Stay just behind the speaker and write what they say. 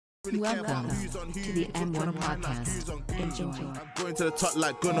Welcome to the M1 Podcast. Enjoy. I'm going to the top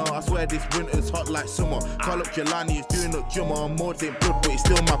like Gunnar. I swear this winter's hot like summer. Call up Jelani, he's doing up Jumma. I'm more than blood, but he's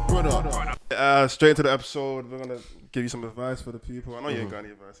still my brother. Straight into the episode. We're gonna give you some advice for the people. I know you ain't got any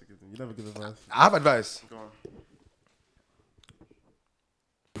advice to give them. You never give advice. I have advice. Go on.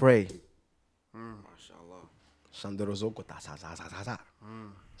 Pray. Mashallah. Shandorozoko ta sa sa sa sa sa.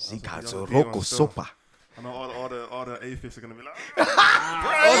 Zika That's a zoroko sopa. I know all the atheists are gonna be like,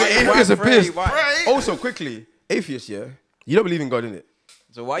 All the atheists are pissed. Why? Also, quickly, atheists, yeah, you don't believe in God, innit?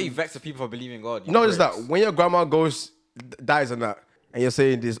 So why are you vexed at people for believing in God? Not just that. When your grandma dies and that, and you're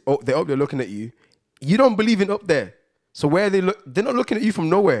saying this, they're up there looking at you. You don't believe in up there. So where they look, they're not looking at you from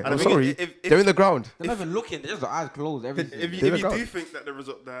nowhere. I'm sorry, they're in the ground. They're not even looking. They're just their eyes closed. Everything. if you do think that there is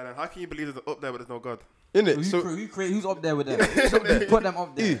up there, then how can you believe there's up there but there's no God? Innit? Who's up there with them? Put them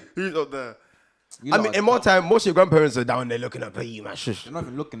up there. Who's up there? You I lot mean, are in more top. time, most of your grandparents are down there looking up at you, man. Shush. They're not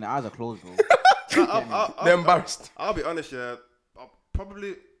even looking. Their eyes are closed, bro. They're embarrassed. I'll be honest, yeah.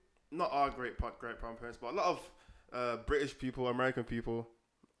 Probably not our great grandparents, but a lot of British people, American people,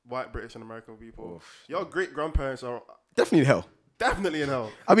 white British and American people. Your great grandparents are Definitely in hell. definitely in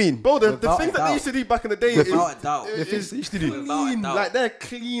hell. I mean, Bro, the Without things a that they doubt. used to do back in the day is Without a doubt. the things they used to do. clean. doubt. Like they're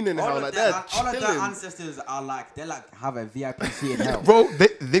clean in hell. Like they're All of their chilling. ancestors are like have a VIP seat in hell. Bro,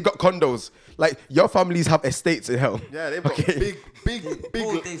 they got condos. Like, your families have estates in hell. Yeah, they've got Okay. big.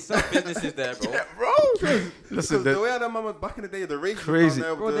 Bro, they sell businesses there, bro. Bro. Listen, The way I mama back in the day, the race Crazy.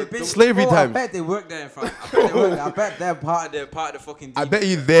 Bro, they've been Slavery bro, times. I bet they work there in fact. I bet they're part of the fucking. I bet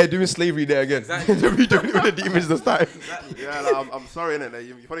you they're doing slavery there again. Exactly. They're redoing it with the demons this time. Exactly. Yeah, like, I'm sorry, innit?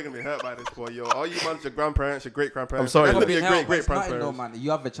 You're probably gonna be hurt by this, boy. Yo, all you man, your grandparents, your great grandparents. I'm sorry, Definitely In your hell, great but it's nothing, grandparents. though, man.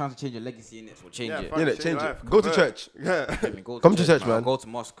 You have a chance to change your legacy in it, so change it. fine, Yeah, change life, it. Go to convert. church. Yeah. I mean, go Come to church, man. Go to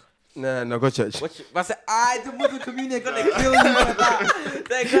mosque. Nah, no, go to church. I said, the Muslim community are gonna kill you for that.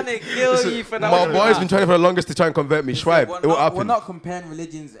 They're gonna kill you for that. My boy's been trying for the longest to try and convert me. Schweib, it will We're happen. not comparing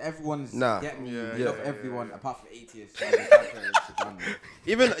religions. Everyone's get me. Yeah, We love yeah, everyone apart from atheists.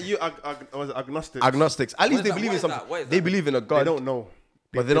 Even you, was it agnostic? Agnostics. At least What they is believe in that? something. What is They that? believe in a They God, don't know.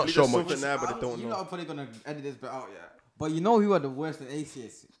 but they're not There's sure much. something there, but they don't You know. lot are probably gonna edit this bit out, yeah. But you know who are the worst than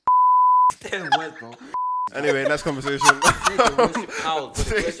atheists? They're the worst, bro. Anyway, next conversation. They worship cows, but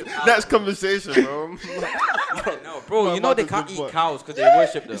they worship cows. Next conversation, bro. No, bro, you know they can't eat What? cows because they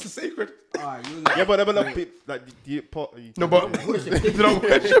worship them. It's sacred. Alright, you Yeah, but they're not like do you eat pork? No, but they don't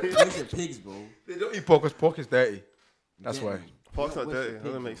worship. worship pigs, bro. They don't eat pork because pork is dirty. That's Yeah. why. Pork's not Worship dirty. pig,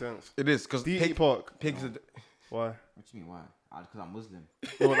 Doesn't bro. make sense. It is because Do you eat pork? pigs. Why? What you mean, why? Because I'm Muslim.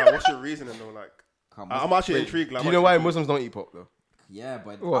 No, like what's your reasoning though? Like, I'm actually intrigued. Like, Do you know why Muslims don't eat pork though? Yeah,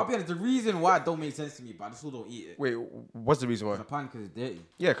 but What? I'll be honest, the reason why it don't make sense to me, but I still don't eat it. Wait, what's the reason why? Apparently because it's dirty.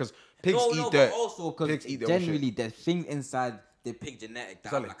 Yeah, because pigs no, eat but dirt. also Pigs because eat their own generally there's things inside the pig genetic that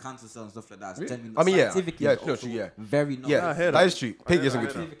have Exactly. like cancer cells and stuff like that. It's Really? genuinely- I mean, yeah. scientifically Yeah, it's no, also true, yeah. very not Yeah, I hear that that. is true. Pig isn't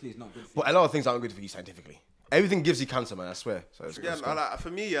good for you. Scientifically, it's not good for But a lot of things aren't good for you scientifically. Everything gives you cancer, man. I swear. So it's Yeah, it's like, for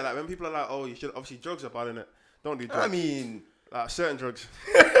me, yeah, like when people are like, oh, you should obviously drugs are bad in it. Don't do drugs. I mean, like certain drugs.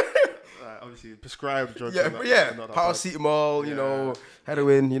 Obviously prescribed drugs. yeah, are but not- yeah, are not that paracetamol, you know,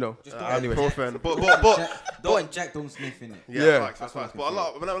 heroin, you know. Just don't Anyway, Ibuprofen. But don't inject, don't sniff in it. Yeah. facts, That's facts. what I But a can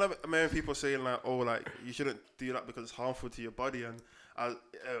lot, whenever I'm hearing people saying like, oh, like you shouldn't do that because it's harmful to your body, and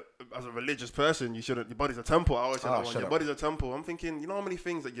as a religious person, you shouldn't. Your body's a temple. I always say that one. shut Your up. body's a temple. I'm thinking, you know how many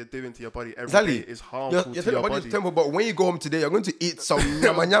things that you're doing to your body every Exactly. day is harmful you're to your telling body. temple, but when you go home today, you're going to eat some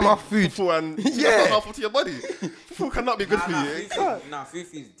nyama nyama food. Fufu and Yeah. that's not harmful to your body. Fufu cannot be good for you.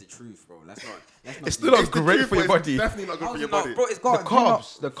 Fufu is the truth, bro. Let's not. It's still not It's the great truth, for but your it's body. Definitely not good How's for your it not, body. bro? It's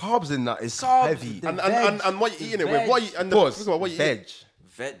The got carbs in that is Carbs, heavy. the- And what you eating it with? What you and the, Pause. think about what you eat. Veg.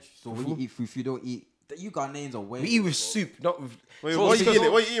 veg. So when you eat fufu, you don't eat. You got names of way. We eat with soup, not with Wait, So- what you so-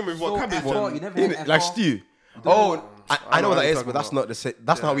 eating? What you eating with? What so cabbage? F4, and- you never in had it, like F4? stew. Oh, I know what what that you're is, talking but that's about. not the same.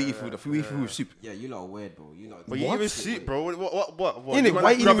 That's not how we eat food. We eat food with soup. Yeah, you lot are weird, bro. You lot. But you eat with soup, bro. What? Innit, You why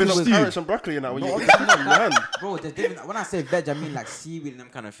like eating grabbing with up stew? carrots and broccoli and that when you eat soup in your hand? Bro, there's different. When I say veg, I mean like seaweed and them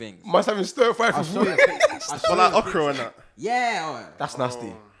kind of things. Must having stir fry for I'll show you. food. I'll show But like you a okra and that. Yeah. alright. That's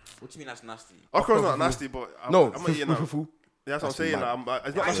nasty. What you mean that's nasty? Okra's not nasty, but No, I'm not eating that. fufu. Yeah, that's what I'm saying. mad. Like,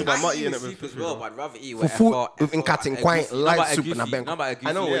 it's not actually about not eating it with soup as fufu. well, but I'd rather eat with Fufu F4, with inkating quite light soup and a bank. No, but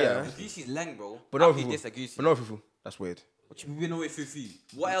I know, yeah. Agusi's leng, bro. But no I'll eat fufu. this agusi. But no fufu. That's weird. What you mean no with fufu?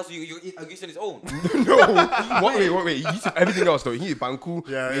 What else you eat agusi on its own? No. Wait. You eat everything else though. You eat banku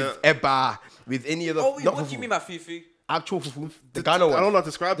Yeah, with eba, with any other. Oh wait, not what fufu. do you mean by fufu? Actual fufu. The Ghana one. I don't know how to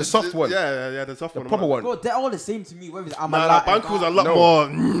describe The it. soft one. Yeah, the soft The one. proper one. Bro, they're all the same to me. Whether it's Nah, amala, Banku's a lot No. more.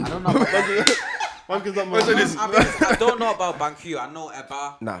 I don't know. About Banku's not more. I don't know about banku. I know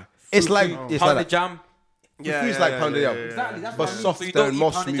eba. Nah. It's like Pounded jam.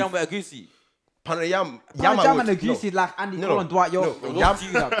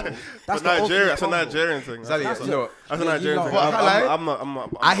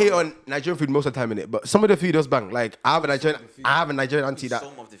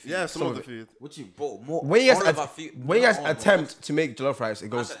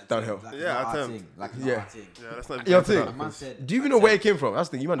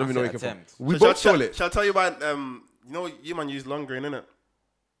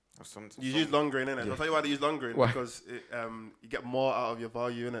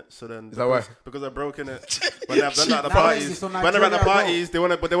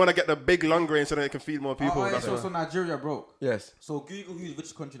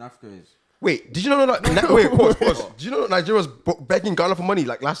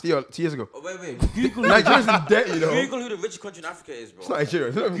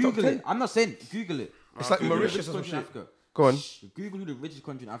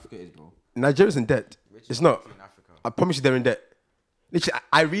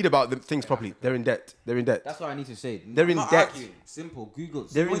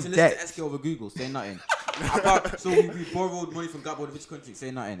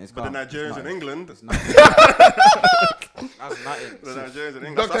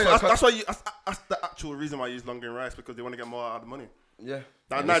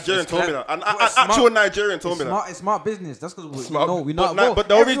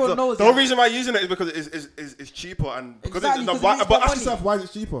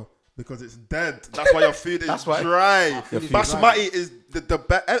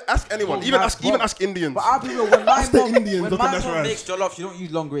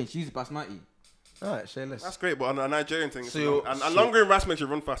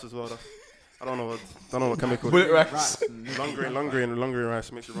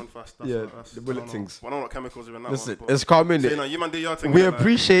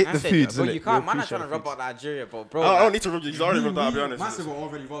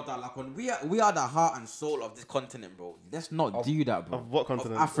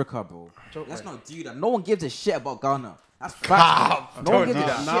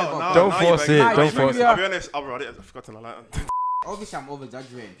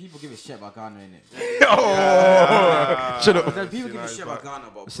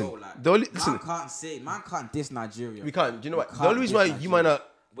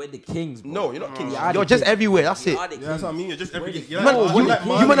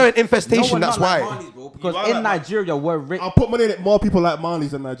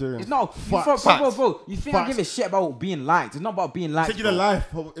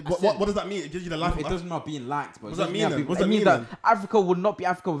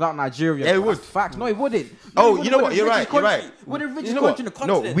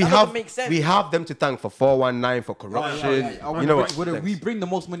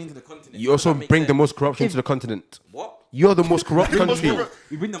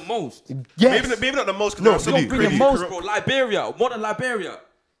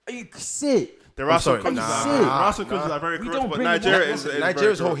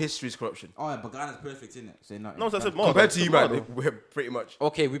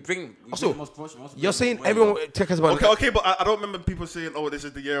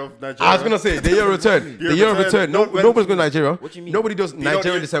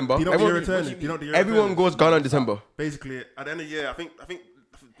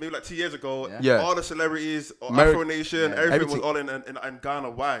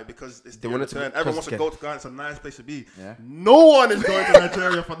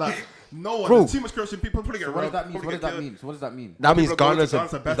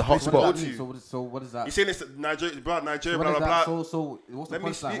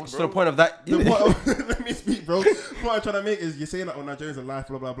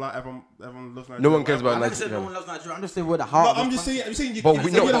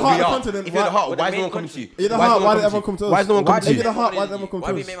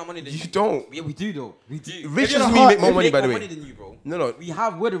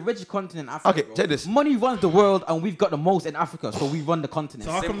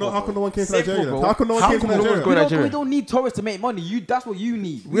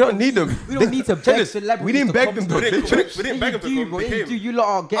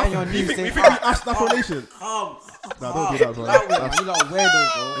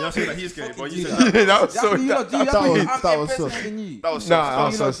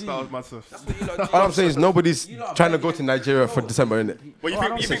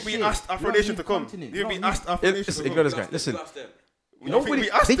 listen. think we asked Afro Nation to come? continent. Do you think we No, asked Afro Nation Listen, to ignore come? this guy. Listen. You think Nobody- we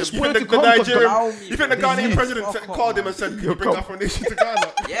asked they them? just You wanted think to the come 'cause Nigerian, allow me, you think the bro. Ghanaian They president fuck called him off, and said, "Can Yo, you bring come. Afro Nation to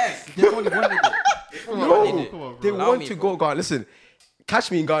Ghana?" Yes. They only wanted it. No, Come on, they bro. Allow want me, to bro. go Ghana. Listen,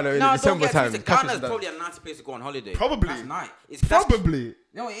 catch me in Ghana in No, don't December get time. twisted. Catch me Ghana's in probably a nice place to go on holiday. Probably. That's nice. It's that's Probably.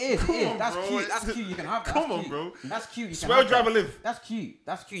 No, it is. It is. That's bro. cute. That's cute. You can have that. Come That's on, cute. bro. That's cute. You can Swear have drive that. and live. That's cute.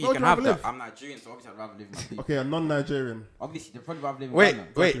 That's cute. Well, You can have drive that. live. I'm Nigerian, so obviously I'd rather live in my people. Okay, a non-Nigerian. Obviously, they'd probably rather live in Wait, Ghana.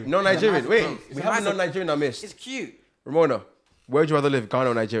 wait, no Nigerian. nice Wait, place. we It's a have a nice- non-Nigerian I missed. It's cute. Ramona, where'd you rather live,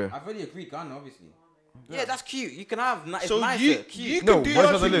 Ghana or Nigeria? I've already agreed Ghana, obviously. Yeah, that's cute. You can have. It's So nicer. you Cute. can No, do where's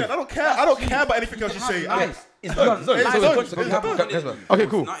your the thing. live? man. I don't care about anything else you say. Nice. It's done. Nice done. country, It's but you have done. holiday. Okay,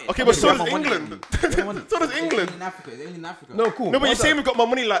 cool. Nice. Okay, but so Yeah, does my money England. can So does It's England. only in Africa. It's only in Africa. No, cool. No, but Well you're saying done. we've got more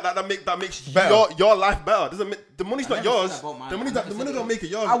money like that. That makes Better. your life better. Doesn't make, the money's I not never said yours. that about mine. The I money never the said money that. don't make it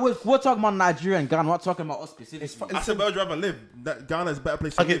yours. We're talking about Nigeria and Ghana. We're not talking about us specifically. I said, where would you rather live? That Ghana is a better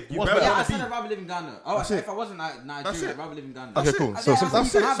place to Okay, live. You what's better better? Yeah, I want to said be. I'd rather live in Ghana. Oh, I said if I wasn't Nigeria, it. I'd rather live in Ghana. Okay, cool. So Yeah, simple. you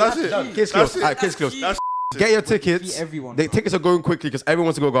can have That's that. it. That's Case cute. closed. it. Alright, case closed. That's Get your tickets. Feed everyone, The bro. tickets are going quickly because everyone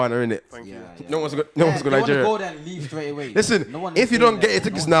wants to go Ghana, innit? Thank you. No one wants to go. No one wants to go They Nigeria. want to go there and leave straight away. Listen, No one if you is don't staying get there. your No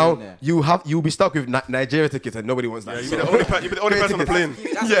tickets one's now, staying there. you'll be stuck with Nigeria tickets and nobody wants that. Yeah, So- you'll be the only person on the plane.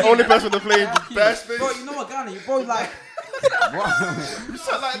 That's Yeah, cute. only person on the plane. Bare space. Bro, you know what, Ghana? You both like. What? You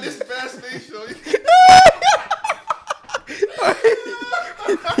sound like this bare space, yo.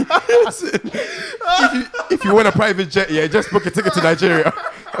 if you want a private jet, yeah, just book a ticket to Nigeria.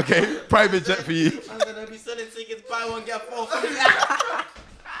 Okay, private jet for you. I'm gonna be selling tickets, buy one get four free.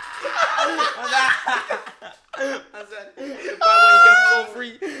 I said, buy one you get four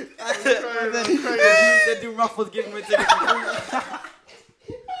free. They do Ruffles giving me tickets for free.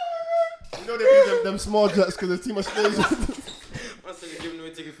 You know they do them small jets because there's too much space. Ruffles giving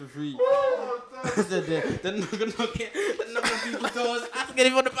me tickets for free. I said they're not gonna knock on people's doors. Asking if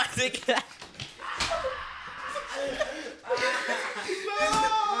you want to buy tickets.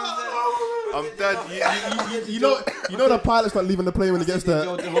 I'm dead. You know the pilot's not leaving the plane when he gets there.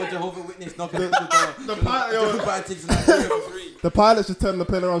 Yo, the whole Jehovah Witness knocking on the door. The pilot, yo, Yo, buy tickets in Nigeria for free. the pilot should turn the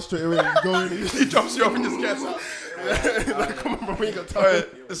plane around straight away. And go in. He drops you off and just gets up. Like, come on, bro, we ain't got time.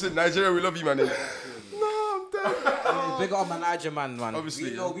 Alright, listen, Nigeria, we love you, man. No, I'm dead. Big up my Niger man. Obviously,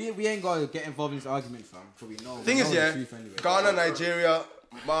 We know we ain't got to get involved in this argument, fam. So we know. Thing we is, know yeah, the truth anyway. Ghana, Nigeria,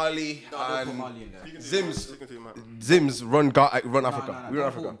 Mali, Don't put and Mali in there. Zims run Africa. We run Don't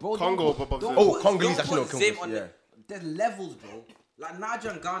Africa. put- bro, Congo, don't but don't Oh, put- Congolese don't actually put no Zim Congolese, on yeah. There's levels, bro. Like Niger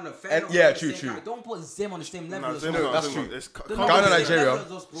and Ghana, fair And- enough, yeah, on the true, same true. kind. Don't put Zim on the same level Nah, as Zim, us. no, that's Zim, true. it's They're Congo. not on Ghana, the same Nigeria, level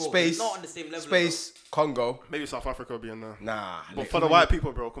as us, bro. space, Not on the same level. space, Congo. Maybe South Africa will be in there. Nah, But for the white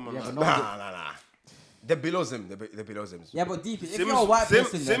people, bro, come on. Yeah, man. but no, nah. They're below Zim. They're below Zims. yeah, but deep. If you're a white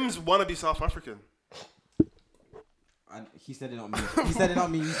person, then- Sims wanna be South African. and he said it not me. He said it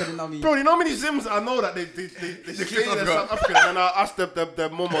not me. He said it not me. Bro, you know how many Zims I know that they say they're South African, and I asked their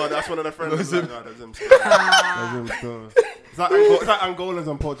mama, that's one of their friends. Like, nah, they're Zims. They're Zims still. It's like Angolans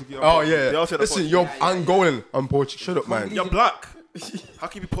and Portuguese. Oh They yeah. all say they're Listen, Portuguese. you're Angolan. I'm Portuguese. Shut up, man. You're black. How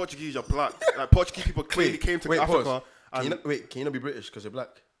can you be Portuguese? You're black. Like Portuguese people clearly came to Africa. Pause. Can And you not be British because you're black?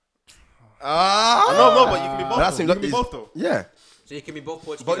 no, but you can be both. That Though. seems You like can be both though. Yeah, So you can be both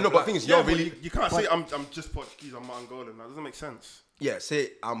Portuguese. but no. and But black. thing is, Yeah, you're but really you can't say I'm just Portuguese. I'm not Angolan. That doesn't make sense. yeah.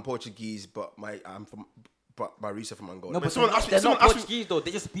 Say I'm Portuguese, but my roots are from Angola. No, But but someone asked me. They're Someone not asked me. Portuguese though.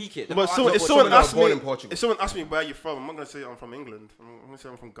 They just speak it. They're But not someone, if Portuguese. someone that were asked born me, in Portugal. if someone asked me where you're from, I'm not gonna say I'm from England. I'm gonna say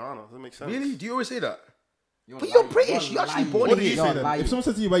I'm from Ghana. Does that make sense? Really? Do you always say that? You're But you're lying. British. You're actually lying. born What do in you here. say then? lying. If someone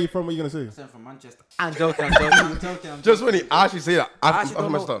says to you where you're from, what are you gonna say? I'm from Manchester. I'm joking. I'm joking. Just when he actually say that, I after actually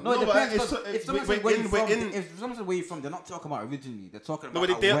don't my know. stuff. No, it No, but depends. it's 'cause so- if someone we're says where in- you're we're from, in- if someone says where you're from, they're not talking about originally. They're talking No, about.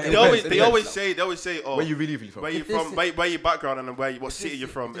 but they where- always depends. say oh Where you really from? where you If they from, say- where your background and what city they you're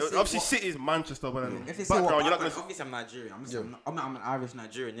say- from. if they say Obviously, what- city is Manchester, but then If they say what background, you're not gonna. Obviously, I'm Nigerian. I'm an Irish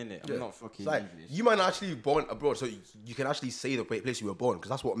Nigerian, innit? I'm not fucking It's like English. you might not actually born abroad, so you can actually say the place you were born because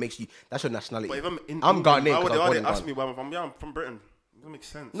that's what makes you. That's your nationality. But if I'm in I'm England, Ghanaian why would 'cause I was they born in ask Ghana. me where I'm from? Yeah, I'm from Britain. Doesn't make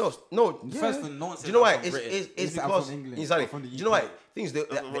sense. No. First Yeah. one, no one Do says you know why? I'm from Britain. It's They say I'm because from England, exactly. I'm from the Do you know why? UK. Things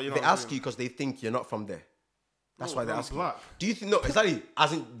what you're they not ask doing. you because they think you're not from there. That's why they I'm ask black. you. Do you think no? Exactly.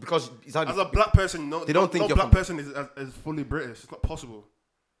 As in because exactly. As a black person, no, They don't think no you're black from- person is fully British. It's not possible.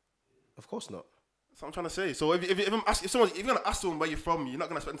 Of course not. That's what I'm trying to say. So if you're gonna ask someone where you're from, you're not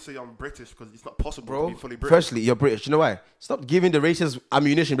gonna expect them to say I'm British because it's not possible Bro, to be fully British. firstly, you're British. You know why? Stop giving the racist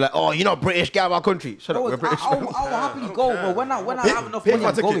ammunition. Be like, oh, you're not British. Get out of our country. Shut up. Bro, We're British. I will happily go, bro. When I have enough Pay money, for my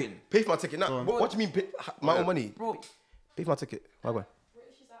I'm ticket. going. Pay for my ticket. Now, what do you mean? My own money. Bro, Pay for my ticket. Why?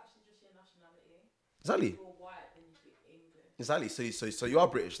 British is actually just your nationality. Exactly. If you're white, then you speak English. Exactly. So you are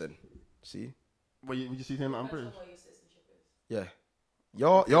British then. See? But you see him, I'm Depends British. on where your citizenship is. Yeah.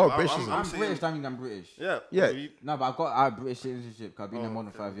 You're British. I'm I'm saying- British. That means I'm British. Yeah. Yeah. So you- No, but I've got British citizenship. 'Cause I've been there more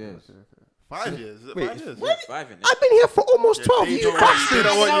than 5 years. 5 years. Is it Wait, 5 years? what? 5 in it. I've been here for almost 12 They years. don't want you. They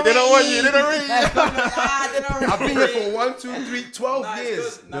don't want you. They don't want you. They don't want you. I've been here for 1, 2, 3, 12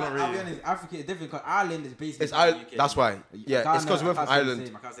 years. I'll be honest. Africa is different because Ireland is basically. It's Ireland. That's why. Yeah, it's because we went from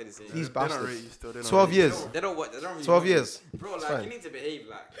Ireland. I can't say the same. These They don't rate bastards. you still. They don't 12 rate you. years. They don't really 12 want you. years. Bro, like, fine. you need to behave,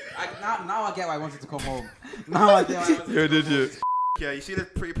 like. Now I get why I wanted to come home. Now I get why I wanted to Yeah, did you? Yeah, you see the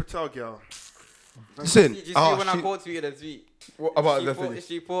pretty Patel girl. Listen. Did you see Oh, when I quote tweeted a tweet? what about the She thing?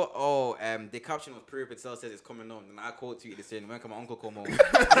 she put, the caption was Puri Patel says it's coming home. And I quote tweeted saying, when can my uncle come home? Bro,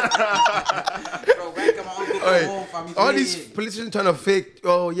 when can my uncle come home? Fam? He's All these waiting. politicians trying to fake.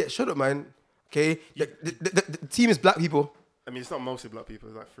 Oh yeah, shut up, man. Okay, the team is black people. I mean, it's not mostly black people.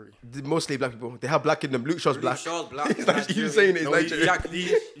 It's like 3. Mostly black people. They have black in them. Luke Shaw's black. Shaw's black. He's like, you saying it's No,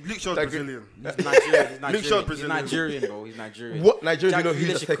 Nigerian. Luke Shaw's Like- Brazilian. He's Nigerian. He's Luke Shaw's Nigerian. He's Brazilian. Nigerian, bro. He's Nigerian. What Nigerian Jack do you know who's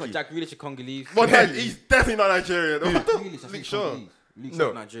Grealish a is techie? Jack Grealish is Congolese. But he's definitely not Nigerian. Luke Shaw.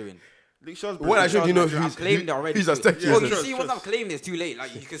 No. Nigerian. Luke Shaw's What Brazilian. Nigerian do you know I've who's claimed it already. Who's a techie? Yeah, Bro, trust, you see, once trust. I've claimed it, it's too late.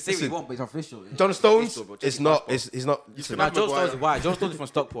 Like, you can say what you want, But it's official. John Stones Official, bro. is Check not. his He's not. see Nah, Matt John Maguire. Stones is white. John Stones is from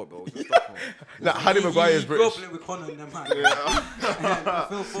Stockport, bro. He's from Stockport. Nah, Harry Maguire is He grew up British. playing with Connor and them, man.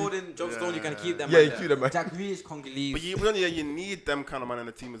 Phil Foden, John Stones, you can keep them. Yeah, man you there. keep them, man. Jack Grealish, Congolese. But you need them kind of man in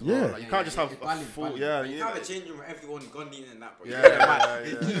the team as well. Yeah. Like, you can't just have a Valid, full. valid. Yeah, You you can't need have a change room where everyone Ghanaian and that, bro.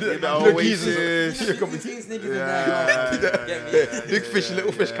 Yeah. Look, Oasis. These niggas in Yeah, there. yeah, Big fish,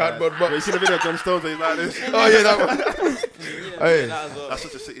 little fish, cardboard Yeah, you box. see the video of John Stones? He's like this. Oh yeah, that one. Hey. That's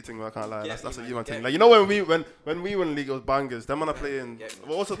such a city thing, man. I can't lie. Get That's me, a man, human get thing. me. Like, you know when we won league, it was bangers. Them man are playing. Get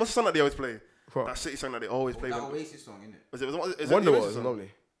me. What's the song that they always play? What? That city song that they always play. That When, Oasis song, innit? is it Wonderwall Oasis is song?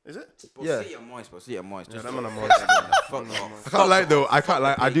 normally. Is it? But Yeah. City are moist, bro. City are moist. Yeah, Just them man are fuck moist. Fuck off. I can't lie though. I can't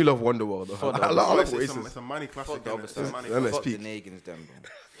lie. I do love Wonderwall though. Fuck I the love It's Oasis. a money classic. Fuck the innit? other It's a side. money Them classic. Fuck the speak. Nagans, them,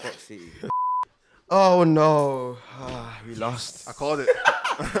 bro. Fuck City. Oh no, we lost. I called it.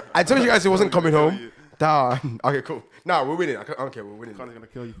 I told you guys it wasn't coming home. Damn. Okay, cool. Nah, we're winning. I don't care. We're winning. Connor's gonna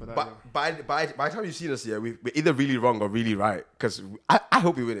kill you for that. But by the time you've seen us here, we're either really wrong or really right. Because I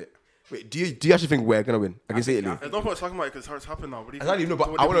hope we win it. Wait, do you actually think we're gonna win against Italy? There's no point talking about it because it's happened now. What do you I don't even know, So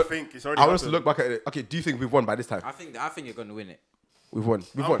but what I do you want to think? It's already I want us to happened. look back at it. Okay, do you think we've won by this time? I think you're gonna win it. We've won.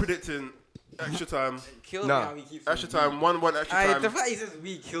 We've I'm won. predicting extra time. Kill Nah. me how he keeps Extra saying time. 1-1 extra we. time. The fact he says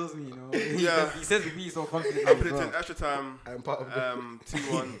we kills me, you know. Yeah. He says we so confident. I'm predicting extra time. I'm part of the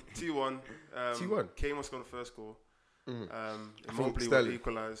 2-1. 2-1. 2-1. Kane will score the first goal. Immobile will Sterling.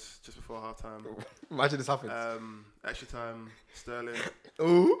 equalise just before half time. Imagine this happens. Extra time, Sterling,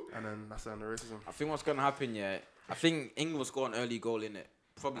 Ooh. and then that's the end of racism. I think what's gonna happen, yeah. I think England will score an early goal in it.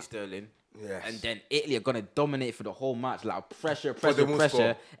 Probably Sterling. Yes. And then Italy are gonna dominate for the whole match, like pressure, they won't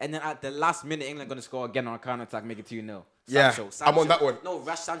score. and then at the last minute, England gonna score again on a counter attack, make it 2-0. Yeah, I'm on that one. No,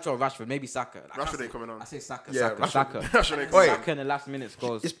 Sancho or Rashford, maybe Saka. Like, Rashford ain't coming on. I say Saka. Yeah, Saka. Rashford. Saka. Rashford ain't Oi. coming on. Saka in the last minute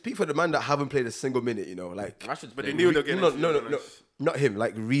scores. It's people for the man that haven't played a single minute, you know, like Rashford's But they playing. knew they were getting no, into no, it, no, no, not him,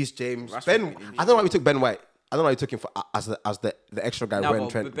 like Reece James, Rashford Ben. didn't need I don't know why we took Ben White. I don't know why we took him for as the extra guy No, when but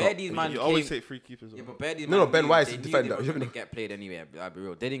Trent. bare these man You always came. take free keepers. Yeah, though. but bare these No, no, man Ben knew- White's they a knew defender. They were You gonna know. get played anyway. I'll be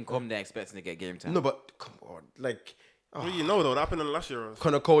real. They didn't come there expecting to get game time. No, but come on, like What do you know though? That happened in the last year.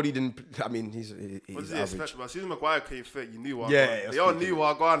 Connor Cody didn't. I mean, he's What he's did you average. expect? But as soon as Maguire came fit, you knew what. Yeah, Yeah, that's they all peak, knew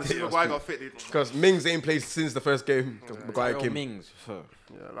what going. As soon as Yeah, Maguire that's got fit, they. Because Mings ain't played since the first game. Because Maguire Tyrone came. Mings. Huh.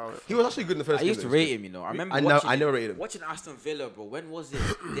 Yeah, allow it. He was actually good in the first I game. used to though. rate him, you know. I remember I never rated him. watching Aston Villa, bro. When was it?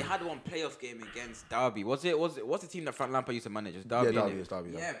 They had one playoff game against Derby. What's the team that Frank Lampard used to manage? It's Derby. Yeah, Derby, innit? it's Derby,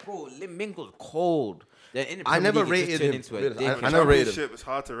 Yeah, bro. Lim Mings was cold. Then in the I Premier never League, he just rated turned him. into a I dick. never rated him. Championship, it's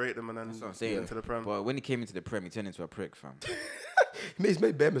hard to rate them and then That's what I'm get saying. into the Prem. But when he came into the Prem, he turned into a prick, fam. He's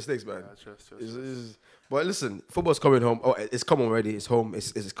made bad mistakes, man. Yeah, trust. But listen, football's coming home. Oh, it's come already. It's home.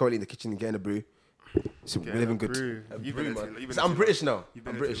 It's currently in the kitchen getting a brew. So we're living good. brew. A You've brew, been man. into- you've been So I'm into British long. now. You've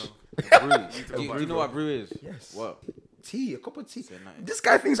been I'm into British. Brew. Do you know what brew is? Yes. What? Tea, a cup of tea. Say nothing. This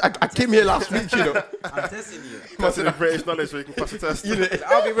guy thinks I came here last week, you know. I'm testing you. Pass it the British knowledge so you can pass the test. You know.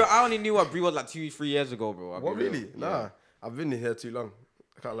 I'll be real. I only knew what brew was like 2-3 years ago, bro. I'll be What real. really? Yeah. Nah, I've been here too long.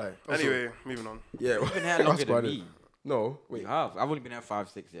 I can't lie. Also, Anyway, moving on. yeah. You've been here what's longer going than on? me. No, wait. You have. I've only been here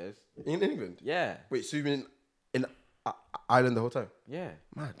 5-6 years. In England? Yeah. Wait, so you've been in Ireland the whole time? Yeah.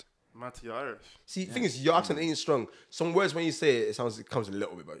 Mad. Matty, you're Irish. See, the thing is, your accent ain't strong. Some words when you say it, it comes a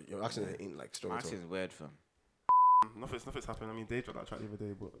little bit, but your accent ain't like strong My at all. accent's weird, fam. Nothing's happened. I mean, Dave dropped that track the other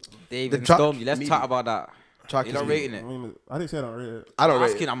day, but Dave The and track- Stormy, let's me- talk about that. Track You're is not me. rating it. I didn't say I don't rate it. I don't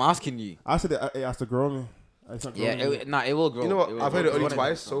rate it. I'm asking you. I said it has to grow me. It's not Yeah, growing me. it will grow. You know what? will I've grow. heard it It's only one of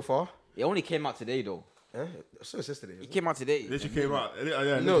twice them, so far. fam. It only came out today, though. Yeah, so it's yesterday. It came out today. It literally came out. Yeah,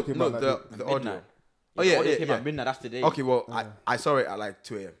 No, literally came no, out like the audio. Midnight. Oh The yeah, audio yeah, came yeah. out midnight. That's today. Okay, well, I saw it at like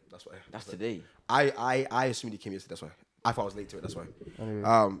 2 a.m. That's why. That's today. I assumed he came yesterday. That's why. I thought I was late to it. That's why.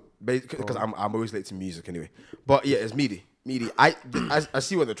 Anyway. Because I'm always late to music anyway. But yeah, it's Meaty. I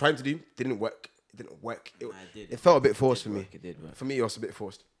see what they're trying to do. Didn't work. It didn't work. It felt a bit forced for me. It did work. For me, it was a bit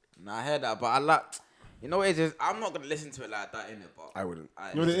forced. Nah, I heard that, but I like. You know what it is? I'm not gonna listen to it like that, innit? But I wouldn't.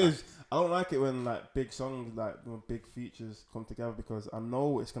 You know what it is? I don't like it when like big songs, like when big features come together because I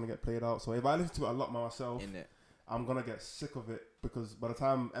know it's gonna get played out. So if I listen to it a lot myself, I'm gonna get sick of it because by the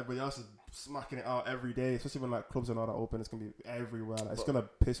time everybody else is smacking it out every day, especially when like clubs and all that open, it's gonna be everywhere. Like, it's gonna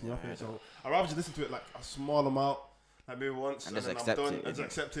piss me off. So I'd rather just listen to it like a small amount. Like maybe once and then I'm done and just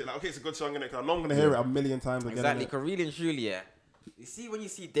accept it. Like okay, it's a good song in it. Cause I know I'm gonna hear it a million times again. Exactly. Cause really and truly, yeah. You see, when you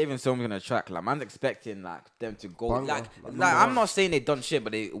see Dave and Stormzy on a track, like man's expecting like them to go like I'm not saying they done shit,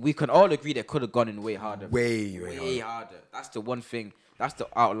 but we can all agree they could have gone in way harder. Way harder. That's the one thing. That's the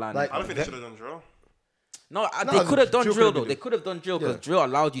outline. Like, I don't think they should have done drill. No, they could have done drill though. They could have done drill because drill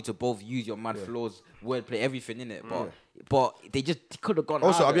allowed you to both use your mad flows, wordplay, everything in it. But they just could have gone.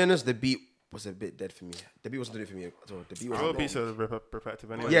 Also, harder. I'll be honest, the beat was a bit dead for me. The beat wasn't doing it for me at all. The beat was. Drill beats are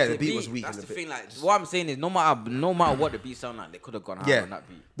repetitive anyway. Yeah, the beat was weak. That's the thing. Like what I'm saying is, no matter what the beat sound like, they could have gone harder on that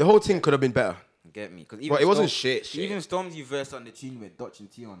beat. The whole thing could have been better. Get me? Because it wasn't shit. Even Stormzy verse on the tune with Dutch and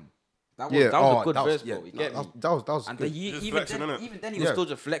T on. That was a good verse, bro. You get me? That was and good. Even then, he was still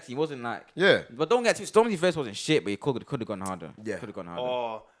just flexing. He wasn't like. Yeah. But don't get too. Stormzy's verse wasn't shit, but he could have gone harder. Yeah. Could have gone harder.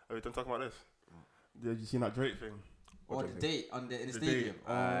 Oh, are we done talking about this? Did you see that Drake thing? Or the date in the stadium.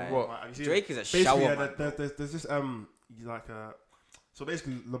 What? Drake is a shower. Yeah, there's this like so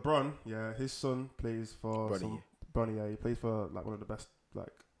basically LeBron, his son plays for Bronny, he plays for like one of the best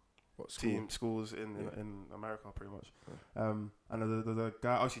like schools in America pretty much. And the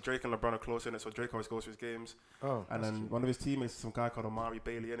guy, obviously Drake and LeBron are close in it, so Drake always goes to his games. And then one of his teammates, some guy called Amari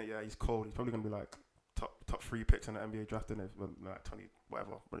Bailey in it. Yeah, he's cold. He's probably gonna be like top 3 picks in the NBA draft in it, like 20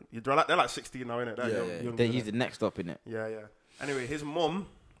 whatever. They're like 16 now, innit? Yeah. He's the next up in it. Yeah. Anyway, his mum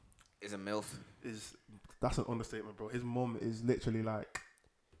is a MILF. That's an understatement, bro. His mum is literally like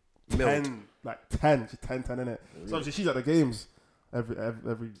 10, like 10. She's 10 in it. So obviously she's at the games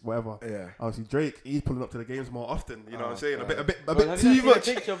every whatever. Yeah. Obviously Drake, he's pulling up to the games more often. You know what I'm saying? A bit Have too you seen much.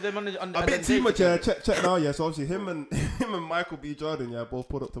 a picture of them on A bit too much. Yeah. Check now. Yeah. So obviously him and Michael B. Jordan, both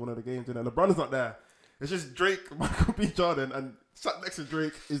pulled up to one of the games. And LeBron's not there. It's just Drake, Michael B. Jordan, and sat next to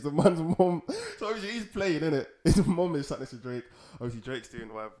Drake is the man's mum. So obviously he's playing, innit? His mum is sat next to Drake. Obviously Drake's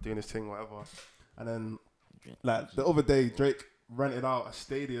doing his thing, whatever. And then, like the other day, Drake rented out a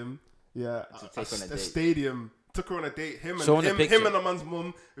stadium. Yeah, a stadium. Took her on a date. Him and the man's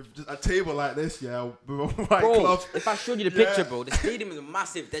mum with just a table like this. Yeah, with a white cloth. If I showed you the picture, bro, the stadium is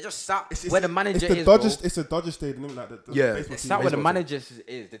massive. They're just sat where the manager is. It's a Dodger stadium, isn't it? It's sat where the manager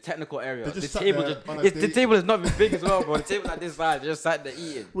is, the technical area. The table is not even big as well, bro. The table like this size, they're just sat there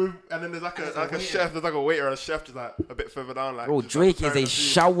eating. And then there's like a chef. There's like a waiter and a chef just like a bit further down. Like, bro, Drake is a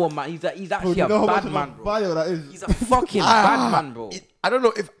shower man. He's actually a bad man, bro. Bio that is. He's a fucking bad man, bro. I don't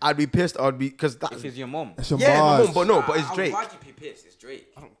know if I'd be pissed or I'd be because that. If it's your mom. It's your my mom, but it's Drake. Why'd you be pissed? It's Drake.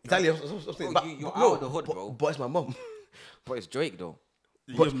 Exactly. You're out of the hood, bro. But it's my mom. But it's Drake, though.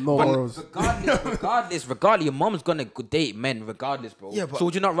 Regardless, your mom's gonna date men regardless, bro. Yeah, but so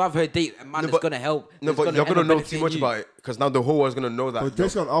would you not rather her date a man that's gonna help? No, but you're gonna know too much about it because now the whole world's gonna know that. But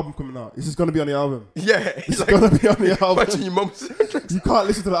Drake's got an album coming out. This is gonna be on the album. Yeah, it's gonna be on the album. Imagine your mom's. You can't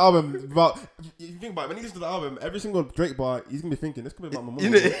listen to the album without. You think about it, when you listen to the album, every single Drake bar, he's gonna be thinking this could be about my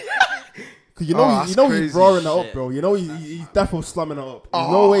mom. Cause you know he's roaring that up, bro. You know he's definitely slamming that up. There's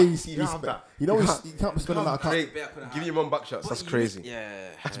no way he's you can't be spending that. Give your mum back shots. That's crazy. Yeah,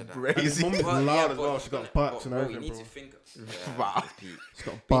 that's crazy. Mum's loud as well. She got backs and everything, bro. You need to think. She's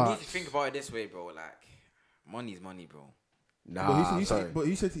got backs. You need to think about it this way, bro. Like, money's money, bro. Nah, but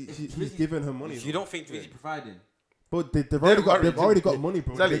he said he's giving her money. You don't think Drizzy providing? But they've already got money,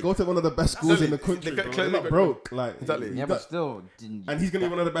 bro. Exactly. They go to one of the best schools in the country. They're not broke, like exactly. Yeah, but still, and he's gonna be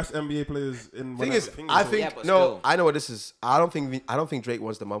one of the best NBA players in. Thing is, I think I know what this is. I don't think Drake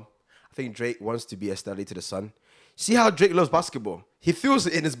wants the mom. I think Drake wants to be a study to the son. See how Drake loves basketball. He feels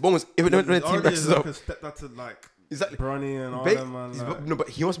it in his bones when the team messes up. A stepdad to like exactly. Bronny and all that, man. Like. No, but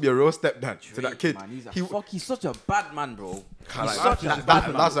he wants to be a real stepdad to that kid. Man, he's such a bad man, bro. That's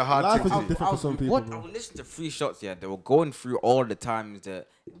a hard thing to do. Different for some people. I would listen to Free Shots, yeah. They were going through all the times that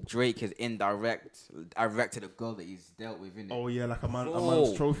Drake has directed a girl that he's dealt with, innit? Oh yeah, like a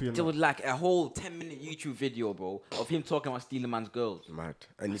man's trophy. There was like a whole 10-minute YouTube video, bro, of him talking about stealing man's girls. Mad.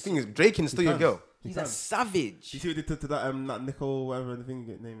 And the thing is, Drake can steal your girl. He's a savage. You see what he did to that Nicole, whatever the thing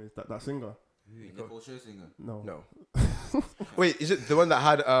name is, that singer. Nicole Scherzinger. No. Wait, is it the one that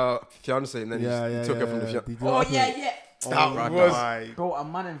had fiance and then he took her from the fiance? Oh yeah. Bro, a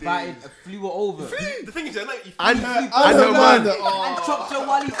man invited, flew her over. The thing is, like, I know, man. And chopped her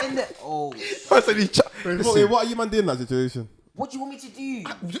while he's in there. Oh. Wait, what are you man doing in that situation? What do you want me to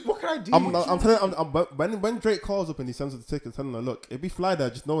do? What can I do? I'm telling when Drake calls up and he sends her the ticket, telling her, look, if we fly there,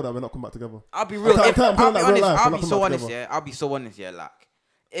 just know that we're not coming back together. I'll be real. I'm telling I'll that be real honest. life, I'll we're be not so coming honest. together. Yeah, I'll be so honest. Yeah, like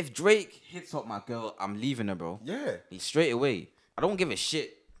if Drake hits up my girl, I'm leaving her, bro. Yeah. Straight away. I don't give a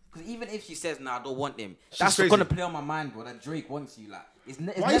shit. Because even if she says, nah, I don't want him, that's crazy. gonna play on my mind, bro. That Drake wants you, like.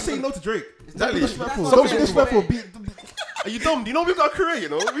 Why are you saying no to Drake? Exactly. Disrespectful. Some Don't be people- disrespectful. Are you dumb? Do you know we've got a career, you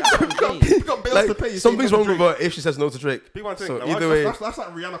know? We've got bills to pay. Like, You something's say wrong no with to her if she says no to Drake. Big one thing. So Like, either way, that's like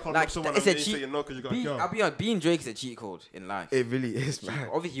Rihanna calling Like, up someone it's and a you cheat. say no because you got a girl. I'll be honest, being Drake is a cheat code in life. it really is, man.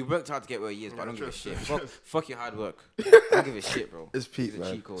 Obviously, he worked hard to get where he is, but I don't give a true, shit. true. Fuck your hard work. I don't give a shit, bro. It's peak, It's a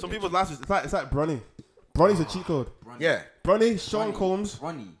man. cheat code. Some yeah. people's last it's like Bronny. Bronny's a cheat code. Yeah. Bronny, Sean Combs.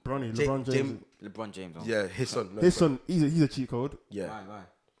 Bronny. Bronny, Ja- LeBron James. LeBron James. Yeah, his son. No, His son, he's a cheat code. Yeah. Why?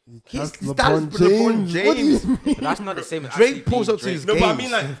 He's That's LeBron James. What do you mean? But that's not the same as Drake actually pulls being up to Drake. his No, but I games.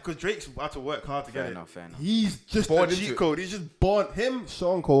 mean like because Drake's had to work hard to get Fair it. enough, fair enough. He's just Born a into cheat it. code. He's just born. Him,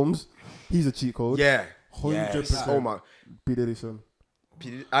 Sean Combs, he's a cheat code. Yeah. 100%. Oh my. B Diddy's son.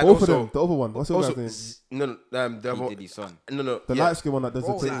 And Both also, of them. The other one. What's the also other guy's name? the He other did his son. no. The yeah. light skin one that does Is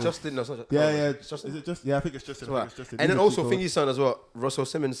the it thing. Justin? No, it's not Justin. Yeah, No, yeah. it's Justin. Is it just? Yeah, I think it's Justin. Right. I think it's Justin. And He's then a also cheat code. Thingy's son as well, Russell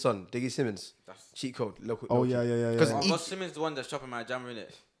Simmons' son, Diggy Simmons. Cheat code. Local. Oh yeah, yeah, yeah. Because yeah. Ross Simmons, the one that's chopping my jammer in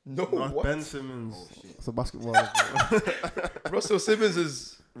it. No, No, what? Ben Simmons. It's a basketball. Russell Simmons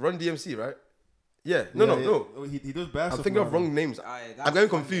is Run DMC, right? Yeah. No. He does bad I'm stuff. thinking of now. wrong names. Aye, I'm getting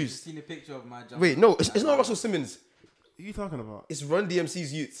confused. Seen a picture of my jump. Wait, no, it's not Russell Simmons. What are you talking about? It's Run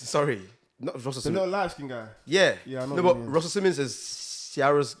DMC's youth. Sorry, not Russell The Simmons. little light skin guy. Yeah. Yeah, I know No, what you but mean. Russell Simmons is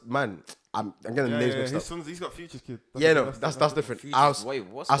Ciara's man. I'm getting the names mixed his up. son's, he's got Future's kid. Yeah, no, that's different. I was, Wait,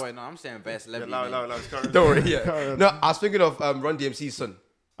 what's I was- going on? I'm saying best Yeah, celebrity. name. don't worry, yeah. No, I was thinking of Run DMC's son.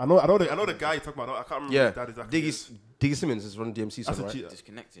 I know the guy you're talking about. I can't remember Yeah, his dad exactly. Diggy Simmons is Run DMC's son, That's a right? cheater.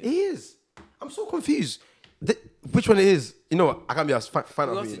 Disconnected. He is. I'm so confused. Which one it is? You know what? I can't be asked. Find Who out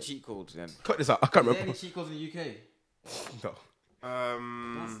else for the you. cheat codes then? Cut this out. I can't Is there remember. any cheat codes in the UK? No.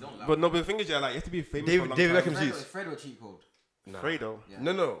 Don't lie. But no, but the thing is, yeah, like you have to be famous. for a long David time. Beckham's Fredo, youth. is Fredo a cheat code? Fredo. Yeah.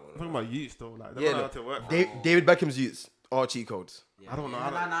 No. I'm talking about youths though. Like they Yeah, don't know no. how to work. David Beckham's youths are cheat codes. I don't know.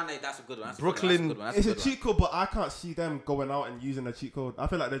 Nah, that's a good one. That's a Brooklyn- good one. That's It's a good one. cheat code, but I can't see them going out and using a cheat code. I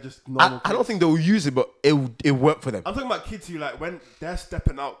feel like they're just normal. I don't kids. think they'll use it, but it worked for them. I'm talking about kids who like when they're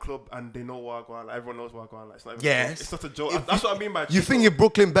stepping out club and they know what going on. Like everyone knows what going on. Like it's not even Yes. it's not a joke. That's what I mean by. You cheat think code. if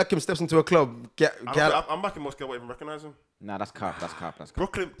Brooklyn Beckham steps into a club, I'm back in most girls won't even recognize him. Nah, that's cap. That's cap. That's cap.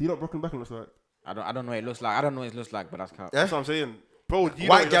 Brooklyn. Do you know what Brooklyn Beckham looks like? I don't know what it looks like. I don't know what it looks like, but that's cap. Yeah? That's what I'm saying, bro. You know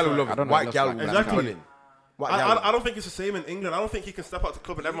White what gal he will looks love like. I don't it. know what White it gal looks will like. be Exactly. running. White gal. I don't think it's the same in England. I don't think he can step out to the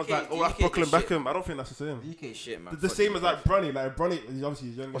club and everyone's like, oh, that's UK Brooklyn shit. Beckham. I don't think that's the same. UK shit, man. The Fuck same you. as like Bronny. Like Bronny, he's obviously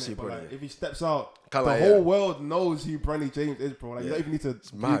young, What's he, but Bronny? like if he steps out, Can't the lie, whole yeah. world knows who Bronny James is, bro. Like you Yeah. don't even need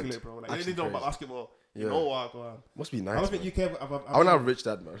to mad. Google it, bro. Like you Actually don't need to know about crazy. basketball. You Yeah. know what going on. Must be I nice. don't think man. UK. I want to have a rich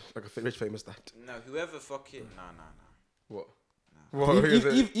dad, man. Like a rich famous dad. No, whoever fuck it. Nah. What? What?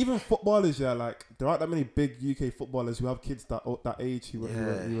 Even footballers, yeah, like there aren't that many big UK footballers who have kids that age who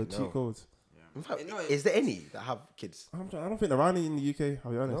are cheat codes. In fact, No, is there any that have kids? I don't think there are any in the UK.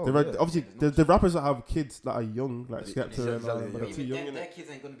 I'll be honest. No, yeah. Obviously, the rappers that have kids that are young, like Skepta, and all exactly, that, but they're too Even young. their innit? kids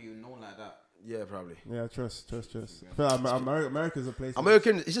ain't gonna be known like that. Yeah, probably. Yeah, trust. I feel like America's a place.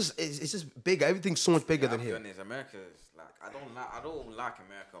 American, it's just bigger. Everything's so much bigger Yeah, than I'll be here. honest, America's like I don't like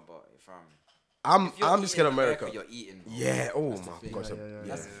America, but if you're I'm eating just scared in of America. You're eating. Bro. Yeah. Oh That's the my thing. god.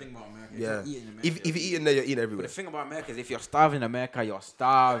 That's the thing about America. Yeah. If you're eating in America, If you're eating there, you're eating But everywhere. the thing about America is if you're starving in America, you're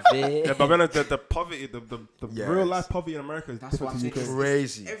starving. Yeah, but when the poverty, the Yes. real life poverty in America is That's different what to I'm UK. saying.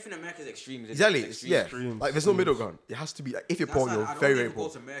 Crazy. Everything in America is extreme. Exactly. Extreme. Yeah. Extremes. Like there's no middle ground. It has to be like if you're That's poor, like, you're I don't very, even very go poor.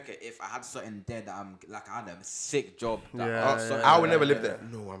 to America if I had something there that I'm like I had a sick job. That Yeah, something I like would that. never live there.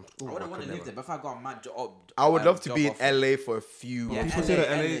 No, I wouldn't want to live there, but if I got a mad job, I would love to job be in offer. LA for a few. Yeah, People LA, say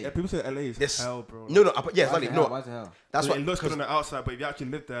that LA. people say that LA is This- hell, bro. No, yeah, why exactly. the hell? No, Why the hell? that's It what. looks good 'cause- on the outside, but if you actually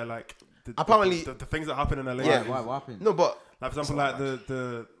live there, like Apparently- the things that happen in LA, Yeah. Why? What happened? No, but like for example,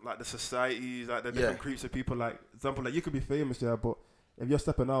 like the societies, like the different Yeah. creeps of people. Like example, like you could be famous, yeah, but if you're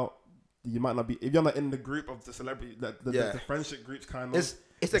stepping out, you might not be. If you're not in the group of the celebrity, Yeah. the friendship groups kind of. It's-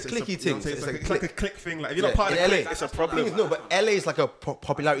 It's a clicky thing. It's like a click thing. Like if you're not part of the click, it's a problem. No, but LA is like a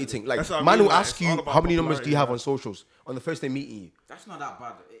popularity thing. Like That's what I man mean, will like, ask it's you all about how many numbers do you have popularity, on socials on the first day meeting you. That's not that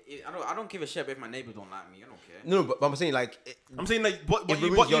bad. I don't give a shit if my neighbors don't like me. I don't care. No, but I'm saying like I'm saying like what It you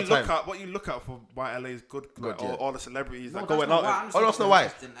ruins your time. what you look at for why LA is good. Like, yeah. all the celebrities that No, going that's not why. out. I'm Oh, saying that's not it's why.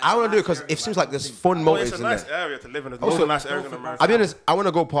 interesting. I want to do it That's because a it seems nice like there's area, fun Oh, motives it's a in nice there. area to live in. There's Also, also a nice area in America. I'll be honest. I want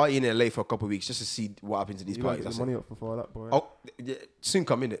to go party in LA for a couple of weeks just to see what happens in these You gotta parties. get That's the it. money up before that, boy. Oh, yeah, soon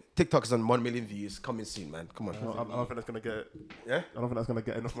come in it. TikTok is on 1 million views. Coming soon, man. Come on. I don't think that's gonna get. Yeah. I don't think that's gonna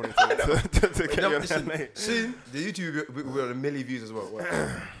get enough money to get you Listen, on LA. soon the YouTube will be on 1 million views as well. What?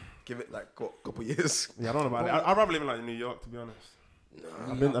 Give it like a couple years. Yeah, I don't know about it. I'd rather live in like New York, to be honest.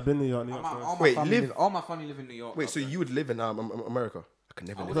 I've been New York. Wait, all my family live in New York. Wait, so you would live in America? I could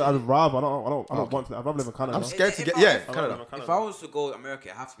never live. I'd rather. I don't want to. I'd rather live in Canada. I'm scared to If get. I- Yeah, if I- Canada. If I was to go to America,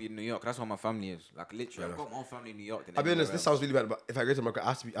 it has to be in New York. That's where my family is. Like literally, I've got more family in New York than I'll be honest. anywhere This else. sounds really bad, but if I go to America, I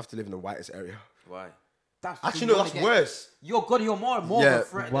have to live in the whitest area. Why? Actually, no, that's worse. You're good. You're more Yeah, of a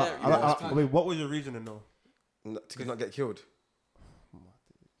threat there. you know? Wait, what was your reasoning though? To not get killed.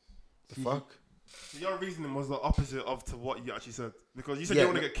 The fuck? Your reasoning was the opposite of to what you actually said, because you said Yeah, you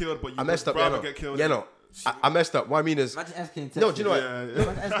want to no, get killed, but you I messed would up. rather Yeah, no. get killed. Yeah, no. I messed up. What I mean is, Imagine SK in Texas. no. Do you know what? Yeah,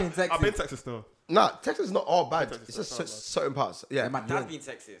 Imagine SK in Texas. I've been Texas still. Nah, Texas is not all bad. Texas It's is just not bad. certain parts. Yeah. My dad's been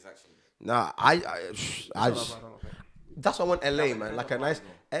Texas actually. Nah, I just. That's why I want LA, man. Like a nice.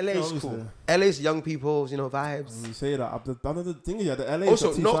 LA is cool. LA's young people, you know, vibes. When you say that, the thing is, yeah, the LA.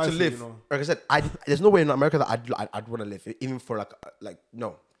 Also, is too not to shicey, live. you know. Like I said, there's no way in America that I'd want to live, even for like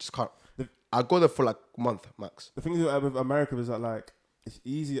no, just can't. I'd go there for like a month max. The thing is with America is that like it's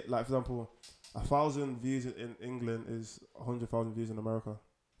easy. Like for example, 1,000 views in England is 100,000 views in America.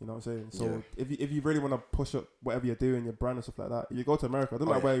 You know what I'm saying? So Yeah. if you really want to push up whatever you're doing, your brand and stuff like that, if you go to America, I don't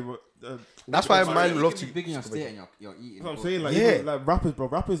know where you. That's why Sorry, mine you love can to. be big in your state and you're eating. That's what I'm bro. saying. Like, Yeah. even, like rappers, bro.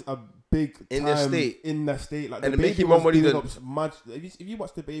 Rappers are big In their time state. In their state. Like, And the they're making Baby more was money doing than- up mad. If you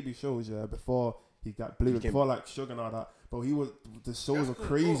watch the Baby shows, yeah, before he got blue, before like Sugar and all that, bro, the shows are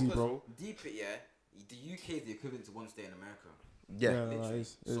crazy, bro. Deep it, yeah. The UK is the equivalent to one state in America. Yeah. no, Literally.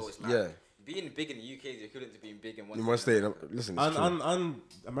 it's- So it's like Yeah. being big in the UK is the equivalent to being big in one In one state. state, listen, it's true. and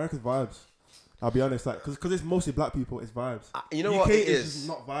America's vibes. I'll be honest, like, because it's mostly black people, it's vibes. You know UK what it is is? just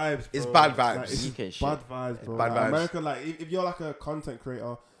not vibes. It's bro. bad vibes. Like, it's UK just shit. bad vibes, bro. Bad Like, vibes. America, like, if you're like a content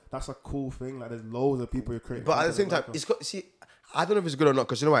creator, that's a cool thing. Like, there's loads of people who create. But at the content same in time, America. it's got. See, I don't know if it's good or not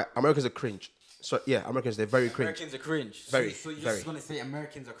because you know what? Americans are cringe. So yeah, Americans they're very cringe. Americans are cringe. Very, So you're very. just gonna say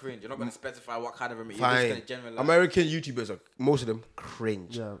Americans are cringe. You're not gonna specify what kind of American. You're just Fine. gonna generalize. American YouTubers are most of them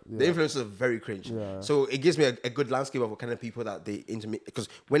cringe. Yeah, The yeah. influencers are very cringe. Yeah. So it gives me a good landscape of what kind of people that they intermit. Because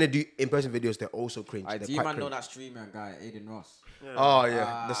when they do in-person videos, they're also cringe. I They're do quite man know cringe. that streamer guy, Aiden Ross. Oh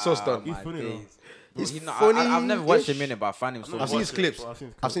yeah, the sauce done. He's funny, though. He's I've never watched funny-ish. him in it, but I find him so. I've seen his funny. clips.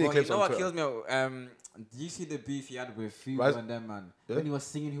 I've seen the Well, clips you know on what Twitter. kills me? Do you see the beef he had with Fugo Right. and them, man? Yeah. When he was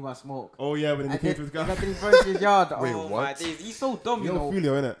singing Who I Smoke. Oh yeah, when he And came then to his he guy. got to his his yard. Wait, Oh what? my days, He's so dumb, you Yo, know.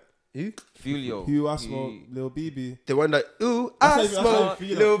 Fulio, innit? Who? Fulio. Hugh Asmo, Lil BB. The one that ooh That's I not even- that's not smoke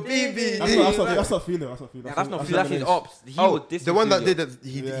even Lil Fulio. BB. That's not Fulio. That's not Fulio. Yeah, that's not Fulio. That's his Lemonade. ops. He Oh, would diss the one that Fulio. did that.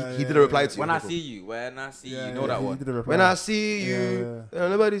 He Yeah, did yeah, a reply yeah. to When you. I see you, Yeah, you know that he one. did a reply. When I see Yeah, you,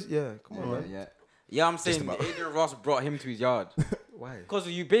 nobody's. Yeah, come on, Yeah, man. yeah. Yeah, I'm saying about- Aiden Ross brought him to his yard. Why? Because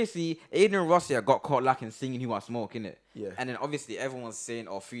you basically, Aiden Ross here got caught lacking singing Who I Smoke, innit? Yeah. And then obviously everyone's saying,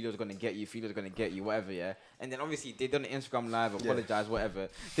 oh, Fulio's gonna get you, whatever, yeah? And then obviously they done an Instagram live, apologize, whatever.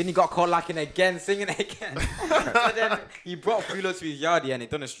 Then he got caught lacking again, singing again. So then he brought Fulio to his yard, yeah, and they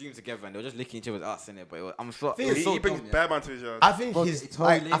done a stream together and they were just licking each other's ass, innit? But it was, I'm so, it was He so brings dumb, yeah. bad man to his yard. I think But he's. it's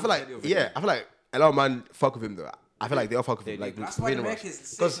totally I feel like lame video. yeah. I feel like a lot of man fuck with him though. I feel like they all fuck with They him. do. Like That's why Aiden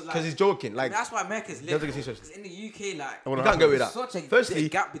America's Ross. sick, Because he's joking. Like That's why America's They'll lit. take it serious. In the UK, like, you can't go with that. Such a Firstly,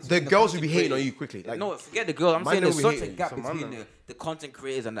 big gap between the the girls will be content hating on creators. you quickly. Like No, forget the girl. I'm Man, saying there's they'll be such a hating. gap Some between man, the content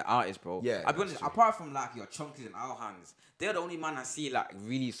creators and the artists, bro. Yeah, I'll be honest, that's true. apart from like your Chunkies and our hands, they're the only man I see like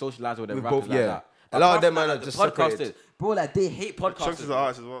really socialize with the With rappers both, like yeah. that. A lot of Apart them from man that, are the just podcasters, separated. bro. Like they hate podcasters. Chunks is an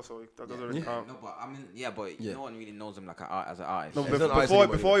artist as well, so that doesn't really count. No, but I mean, yeah, but Yeah. no one really knows him like as an artist. No, He's not an artist before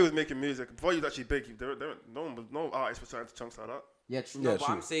anymore, he was making music, before he was actually big, no artist was signed to Chunks like that. Yeah, true. No, Yeah, but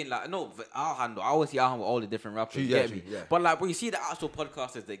true. I'm saying like no, but our handle. I always see our handle with all the different rappers. True, You yeah, get true, me? yeah. But like, when you see the actual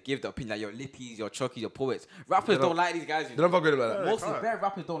podcasters that give the opinion, like your Lippies, your Chuckies, your poets, rappers don't like these guys. You They don't know? fuck with him like that. Most of the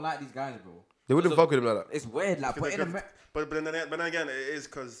rappers don't like these guys, bro. They wouldn't fuck with him like that. It's weird, like, but in America. But then again, it is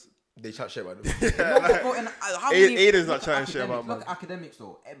because They chat shit about them. Aiden's not chatting shit about man. Look at academics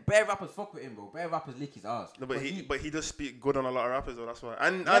though. Bare rappers fuck with him, bro. Bare rappers lick his ass. No, but he does speak good on a lot of rappers though. That's why.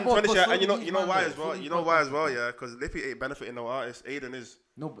 And you know why as well. You know why as well, yeah. Because Lippy ain't benefiting no artist. Aiden is.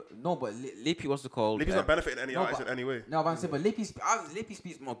 No, but Lippy, what's it called? Lippy's not benefiting any artist in any way. No, but I'm saying, but Lippy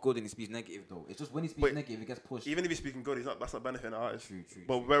speaks more good than he speaks negative though. It's just when he speaks negative, he gets pushed. Even if he's speaking good, that's not benefiting an artist. True.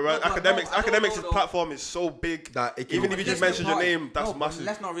 But academics' platform is so big that even if you just mention your name, that's massive.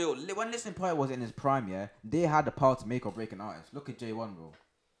 That's not real. When Listening Party was in his prime, yeah, they had the power to make or break an artist. Look at J1, bro.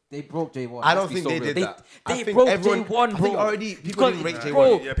 They broke J1. I don't think they did that. They broke J1, bro. I think already people didn't rate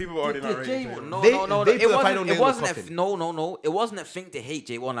J1. Yeah, people were already not rating J1. No. It wasn't a thing to hate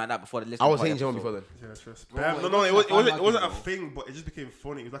J1 like that before the list. I was hating J1 before then. No, it wasn't a thing, but it just became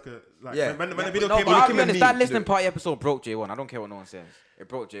funny. It was like when the video came out. That Listening Party episode broke J1. I don't care what no one says. It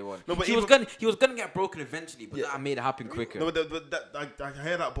broke J1. No, but he was gonna get broken eventually, but that made it happen quicker. No, but I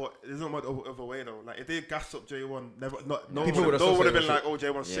hear that, but there's not much other way though. Like if they gassed up J1, no one would have been like, oh,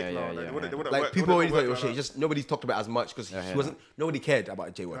 J1's sick now. Like people always thought it was shit. Just nobody talked about it as much because he wasn't. Nobody cared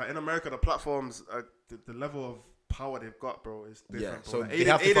about J1. In America, the platforms, the level of power they've got, bro, is different. So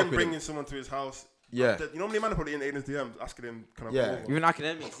Aiden bringing someone to his house. Yeah. You know how many man are probably in Aiden's DMs asking him kind of over. Even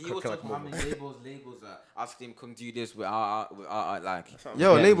academics. He was talking about how many labels asking him come do this with our like.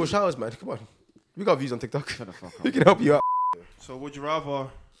 Yo, label showers, man. Come on. We got views on TikTok. We can help you out. So would you rather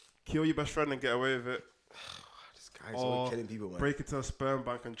kill your best friend and get away with it? This guy's always killing people, man. Break into a sperm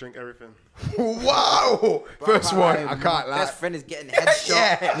bank and drink everything. Wow. First one. I can't lie. Best friend is getting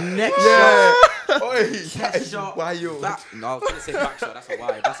headshot. Next shot. Headshot. Why you? No, I was gonna say back shot. That's a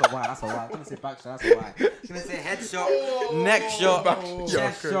why. I was gonna say back shot. That's a why. I was gonna say headshot. Next shot.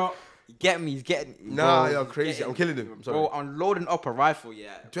 Chest shot. Get me. He's getting. Nah, you're crazy. I'm killing him. Bro, I'm loading up a rifle.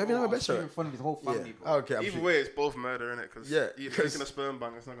 Yeah. Do you have a best shot? In front of his whole family, bro. Okay. Either way, it's both murder, innit? Because breaking a sperm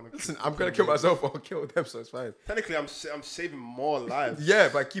bank, it's not gonna. Listen, I'm gonna kill myself or kill them, so it's fine. Technically, I'm saving more lives. Yeah,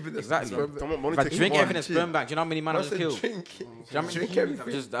 by keeping this. Exactly. If I drink everything in sperm bank, do you know how many men I've just killed? Drink everything.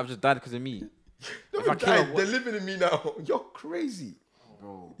 I've just died because of me. They're living in me now. You're crazy.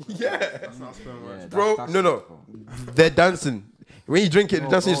 Bro. Yeah. That's not sperm bank. Bro, no. They're dancing. When you drink it, it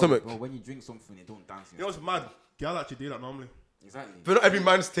dances in your stomach. Bro, when you drink something, it don't dance. You know what's mad? Girls actually do that normally. Exactly. But not every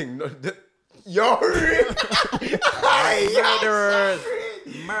man's thing. No, you're Murderers.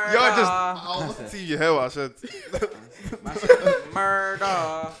 You're just. I'll see you hear what I said.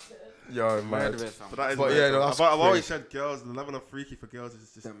 Murder. Yo, man. But I've always said girls, the level of freaky for girls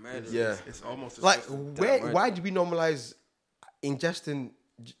is just it's almost like why do we normalize ingesting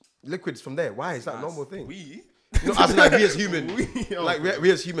liquids from there? Why is that a normal thing? No, as in like we as humans,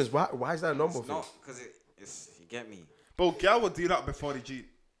 we as humans, why is that a normal thing? No, because it's you get me. But girl would do that before they cheat.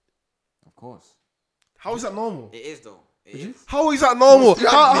 Of course. How is that normal? It is though. How is that normal?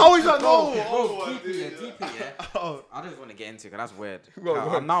 How is that normal? Deep it. I don't want to get into it because that's weird.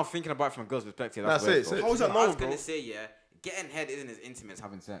 I'm now thinking about it from a girl's perspective. That's weird. How is that normal, I was going to say, getting head isn't as intimate as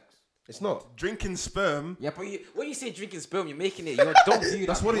having sex. It's not. Drinking sperm. Yeah, but when you say drinking sperm, you're making it. Don't do that.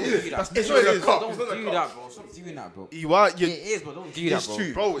 That's what it is. Don't It's what it is. do that, bro. Stop doing that, bro. It is, but don't do that, bro. It's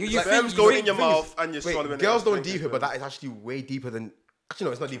true. Bro, sperm's going in your mouth and you're swallowing it. Girls don't deep it, but that is actually way deeper than... Actually,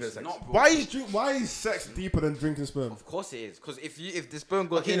 no, it's not deeper than sex. Why is sex deeper than drinking sperm? Of course it is. Because if the sperm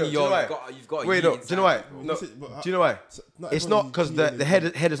goes in, you've got... Wait, no. Do you know why? No. Do you know why? It's not because the head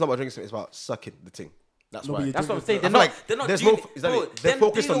is not about drinking sperm. It's about sucking the thing. That's why. That's what I'm saying. They're not they're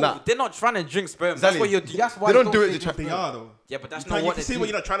focused on that. They're not trying to drink sperm. That's what you're doing. They don't do it. They are though. Yeah, but that's not what you see what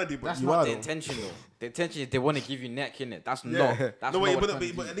you're not trying to do. That's not the intention though. The intention is they want to give you neck, innit? That's not. That's no, wait, but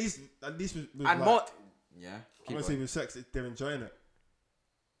at least with and more. Yeah. I'm gonna say with sex, they're enjoying it.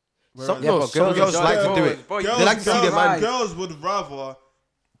 Some girls like to do it. They like to see their man. Girls would rather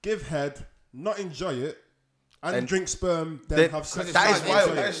give head, not enjoy it, and drink sperm than have sex. That is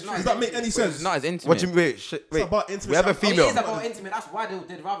wild. Does that make any sense? It's not as intimate. What do you mean? Wait. It's about intimate. We have a female. It is about intimate. That's why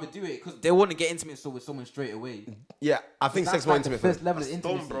they'd rather do it because they want to get intimate with someone straight away. Yeah, I think sex more intimate. First level of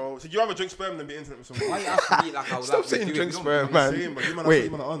intimacy. Dumb, bro. So you rather drink sperm than be intimate with someone? Why you asking me like I was Stop saying drink sperm, man.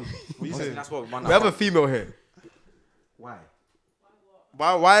 Wait. What you saying? That's what we have a female here. Why?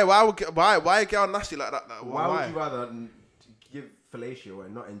 Why a girl nasty like that? Why would you rather give fellatio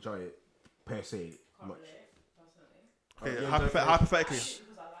and not enjoy it per se much? Okay, hypothetically.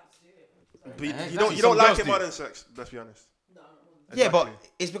 But you don't like it more than sex. Let's be honest. Yeah, but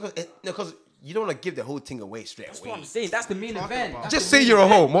it's because you don't want to give the whole thing away straight away. That's what I'm saying. That's the main event. Just say you're a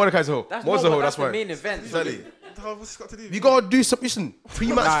hoe. Mordecai's a hoe. That's why. the main event. Exactly. What's it got to do? You gotta do some. Listen,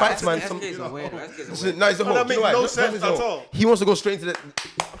 pre-match fights, man. SK is a weirdo. Listen, no, he's a hoe. That makes no sense at all. He wants to go straight into the.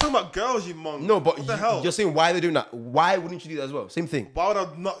 talking about girls, you monk. No, but what the hell? you're saying why they're doing that. Why wouldn't you do that as well? Same thing. Why would I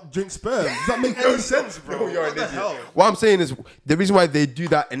not drink sperm? Does that make any sense, bro? No, you're what an the idiot. hell? What I'm saying is the reason why they do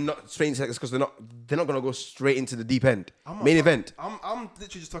that and not straight into sex is because they're not gonna go straight into the deep end. Main event. I'm literally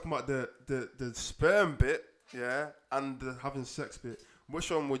just talking about the sperm bit, yeah, and the having sex bit. Which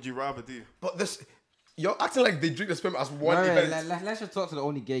one would you rather do? But this, you're acting like they drink the sperm as one Right, event. let's just talk to the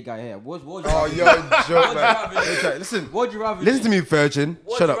only gay guy here. What would you Oh, rather you're a joke, man. Okay, listen, What would you rather listen do? to me, virgin.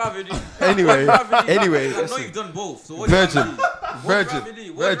 What Shut would you up. rather do? Anyway, anyway, I know listen. you've done both. So what do you Virgin, rather do? What would you rather do? virgin, What would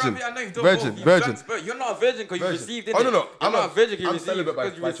you virgin, rather do? I know you've done virgin, both. You've virgin. done sperm. You're not a virgin because you Virgin. received it. Oh, no, no, You're I'm not a not. virgin because I'm you received. celibate by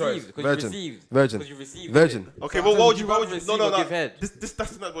Because you choice. received. Because you Virgin. received. Virgin. Because you received. Virgin. it. Okay, So well, I said, what would would you? you What rather would you? No, receive no, or no. give head?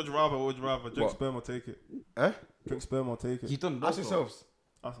 That's not what you rather. What would you rather? Drink What? sperm or take it? Eh? Drink sperm or take it? You've done both. Ask yourselves.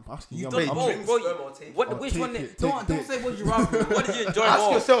 I'm asking you. You've I'm- done I'm- both, bro. I'll Which one? take it. Don't say what you rather. What did you enjoy Ask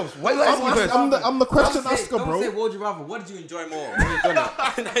more? yourselves. Why are you asking me first? I'm the question Don't say- asker, Don't bro. say what would you rather. What did you enjoy more? When you done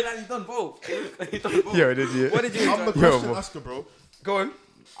it? You've done both. You've done both. You're an idiot. What did you I'm the enjoy? Yo, question bro. asker, bro. Go on.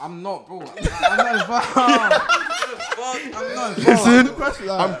 I'm not, bro. I'm not involved. I'm not involved. Listen, The question,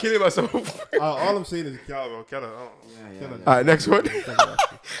 I'm killing myself. all I'm saying is, get out, bro. Get out. Yeah. All right, next one. Would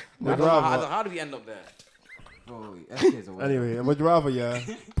I don't know rather. how do we end up there? Bro, SK's away. Anyway, would you rather,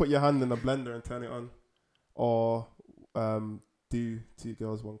 put your hand in a blender and turn it on, or do 2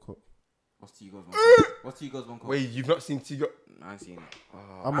 girls 1 cup? What's two girls, one cup? What's two girls, one cup? Wait, you've not seen Tigo? I ain't seen it.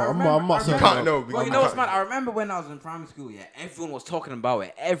 I'm I not remember- certain. Can't know. Bro, you know what's mad? I remember when I was in primary school, yeah, everyone was talking about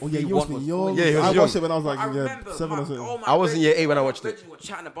it. Oh yeah, Everyone you was was young. Yeah, he was I young. watched it when I was like I remember 7 or something. all my I was in year 8 when I all my watched it. brethren were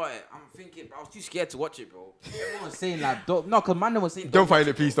chatting about it. I'm thinking, bro, I was too scared to watch it, bro. Everyone was saying like, don't, no, because Manda was saying, Don't find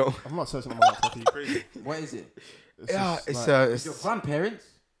it, please don't. I'm not searching on my laptop. You crazy? what is it? Yeah, just it's like- Your grandparents?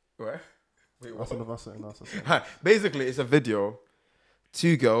 Where? Wait, That's what? another thing. That's something. Hi, basically, it's a video.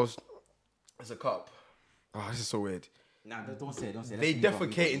 2 girls. It's a cup. Oh, this is so weird. Nah, don't say it. Don't say it. They Let's move on,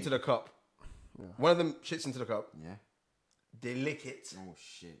 defecate into the cup. One of them shits into the cup. Yeah. They lick it. Oh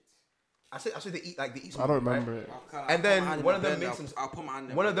shit. I said they eat like they eat. I don't something, right? remember it. And then one of them makes I'll put my hand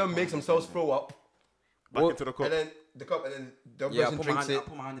in one of my them makes themselves throw up. Back into the cup. And then the cup, and then the Yeah, person drinks I'll it.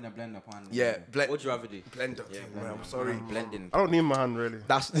 put my hand in a blender. Put my hand in a Yeah, blender. What'd you rather do? blender. Yeah, Man, I'm sorry. Blending. I don't need my hand really.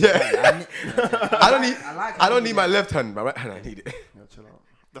 That's yeah. I don't need. I like I don't hand need my left hand. My right hand, I need it. Yeah, chill out.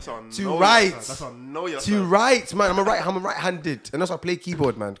 That's how I To know right. yourself. That's how I know yourself. To right, man. I'm a right-handed, and that's why I play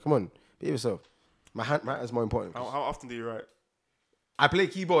keyboard, man. Come on, be yourself. My hand is more important. How often do you write? I play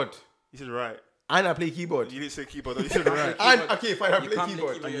keyboard, You said right. and I play keyboard. You didn't say keyboard. You said right. And okay, fine. I You play can't play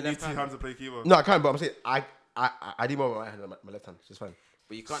keyboard. keyboard. And you your need left 2 hand. hands to play keyboard. No, I can't. But I'm saying I do more with my right hand than my left hand. It's fine.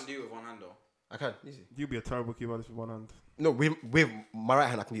 But you can't do it with one hand though. I can easy. You'd be a terrible keyboardist with 1 hand. No, with my right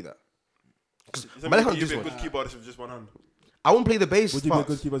hand I can do that. You My left hand you'd just be a one. good keyboardist with just 1 hand. I won't play the bass. Would you be a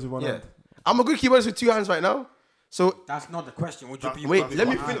parts. good keyboardist with 1 Yeah, hand? I'm a good keyboardist with 2 hands right now. So That's not the question. Would you That's- be? wait, That's let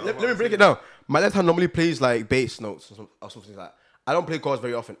me one fin- hand. let me break it down. My left hand normally plays like bass notes or something like that. I don't play chords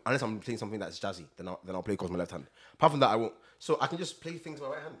very often unless I'm playing something that's jazzy. Then I'll play chords with my left hand. Apart from that, I won't. So I can just play things with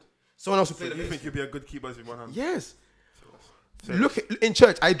my right hand. Someone else will So play the you bass. think you'd be a good keyboardist with 1 hand? Yes. Look in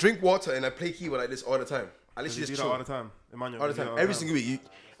church. I drink water and I play keyboard like this all the time. I Does literally he do just that chill all the time? Emmanuel, all the does he do time. that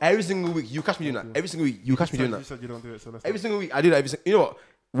Every single week, you catch me doing that. Every single week, you catch me doing You that. said you don't do it, so let's Every single week, I do that. Every single. You know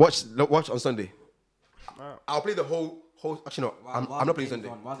what? Watch on Sunday. Alright. I'll play the whole. Actually, no. I'm not playing Sunday.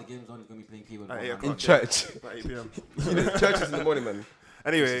 While the game's on, he's gonna be playing keyboard. At 8 In o'clock, church. at 8 p.m. You know, church is in the morning, man.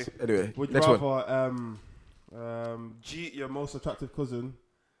 Anyway, Anyway, would you next one. rather cheat your most attractive cousin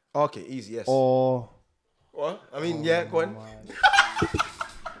Okay, easy. Yes. or What? I mean, yeah. Go on.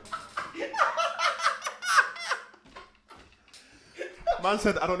 Man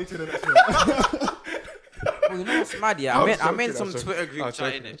said I don't need to do the next one. Well, you know what's mad? Yeah, I'm I'm in joking, some I'm joking. Twitter group I'm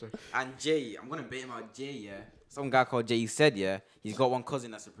chat joking, innit? I'm joking. And Jay, I'm gonna bait him out. Jay, yeah, some guy called Jay said, yeah, he's got one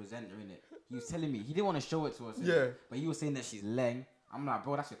cousin that's a presenter in it. He was telling me he didn't want to show it to us. innit? Yeah. but he was saying that she's leng. I'm like,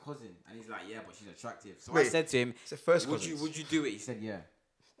 bro, that's your cousin, and he's like, yeah, but she's attractive. So I Wait, said to him, it's the first would cousin. you do it? He He said, said, yeah.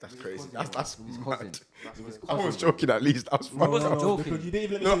 That's crazy. cousin, That's His mad. cousin. I was joking at least. I was No, fun. no, no, joking. because you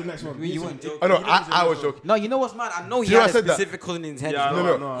didn't even let me say the next one. You weren't joking. Oh no, I was joking. no, you know what's mad? I know he Do you know had I a said that? specific cousin in his head. Yeah, as no,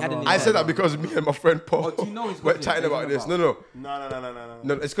 well. no, He had it in no. his I said head. that because me and my friend Paul Oh, do you know his were cousin? chatting What are about you this. on No. No.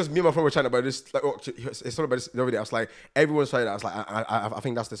 No, it's because me and my friend were chatting about this. Like, it's talking about this the other day. I was like, everyone's trying that. I was like, I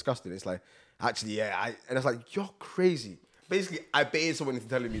think that's disgusting. It's like, actually, yeah. And it's like, you're crazy. Basically, I baited someone into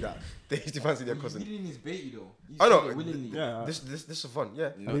telling me that they used to fancy their You cousin. didn't even bait you though. You I know. said it willingly. Yeah. This is fun.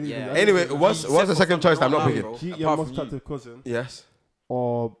 Yeah. No, Really yeah. good. Anyway, what's the Separate second from choice that I'm your not mum, picking? bro. Cheat your Apart most from you. attractive cousin Yes.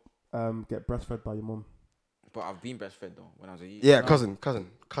 or get breastfed by your mum. But I've been breastfed though when I was a youth. Yeah,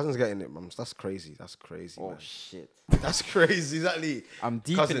 cousin's getting it, mums. That's crazy. Oh Man. shit. That's crazy. Exactly. I'm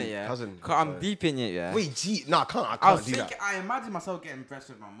deep Cousin, in it, yeah. cousin. I'm deep in it, yeah. Wait, I can't I was do thinking, that. I imagine myself getting breastfed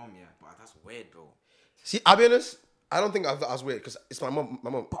with my mum, yeah, but that's weird, bro. See, I'll be honest. I don't think I was weird because it's my mum.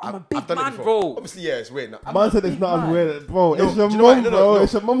 But I'm a I've big done it man, before. bro. Obviously, yeah, it's weird. Man said it's not as weird, bro. No, It's your do you know what? mum, No, bro. no,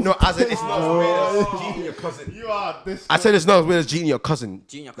 It's your mum's. No, as in it's not as weird as Oh. Gene, your cousin. You are this. I said it's not as weird as Gene, your cousin.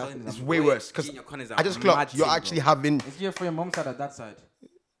 Junior cousin It's is way worse because Junior cousin is I just a clocked. mad You're thing, actually bro. having. It's you for your mum's side or dad's side?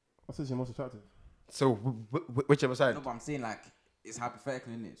 I said your most attractive. So whichever side. No, but I'm saying like it's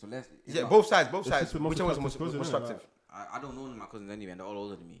hypothetical, isn't it? So let's. it's Yeah, not- both sides. It's just the most Whichever one's most attractive cousin, innit? attractive. I don't know my cousins anyway, and they're all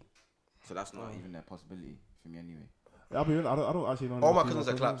older than me. So that's not even. Even a possibility for me anyway. I'll be real. I don't actually know. All my female cousins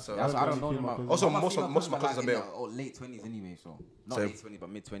are clapped, so- Yeah, so I don't know female them. cousins. Also, all my most of- female most of my cousins cousins are like male. in their late 20s anyway, so Not Same. late 20s, but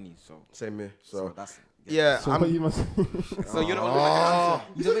mid 20s. So Same here. so So that's yeah, So what you must. so you're the one who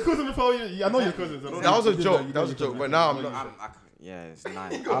can You said cousin before you. I know your cousins. I know that was a your cousins, joke. you That was a know your joke. cousins. But now I'm answer. not. Yeah, it's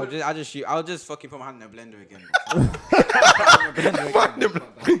nice. I'll just fucking put my hand in the blender again.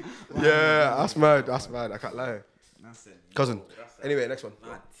 Yeah, that's mad. That's mad. I can't lie. That's it. Cousin. Anyway, next one.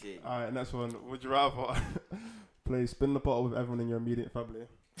 That's it. All right, next one. Would you rather play spin the bottle with everyone in your immediate family?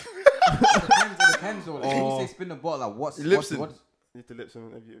 it depends. Though. Like, when you say spin the bottle, like what's Lipson. what's You need to lip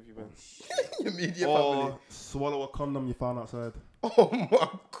sync if you win. Your media Or family. swallow a condom you found outside. Oh my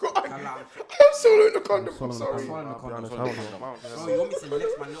god. Allow- I'm swallowing the condom. I'm Swallowing sorry. the Swallowing the I'll be condom, honest, swallowing I the wouldn't- Bro, you want me to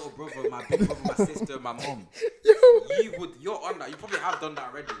next my little brother, my big brother, my sister, my mom? You're on that. You probably have done that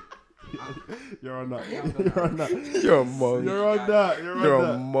already. You're on that. You're on that. You're a monk. You're on that. You're You're on a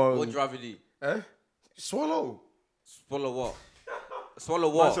that. What monk. would you rather do? Eh? Swallow. Swallow what? Swallow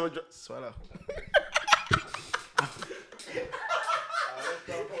what? Swallow.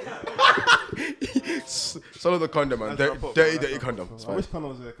 Swallow the condom, man. Dirty condom. I wish Connor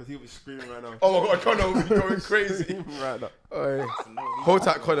was there because he would be screaming right now. Oh my god, condom will be going crazy. right now. Oi. Hold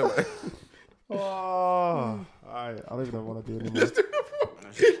that condom, man. Oh, alright. I don't even want to do anymore.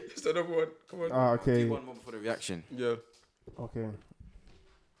 Just another one. Come on. Okay. Do one more before the reaction. Yeah. Okay.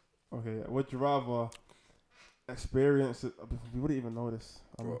 Would you rather experience it? We wouldn't even know this.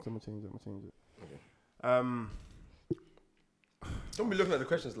 I'm gonna change it. Okay. Don't be looking at the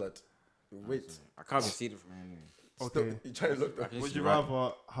questions, lad. Wait. I can't even see them from here anyway. Okay. You trying to look I back? can Would see you right.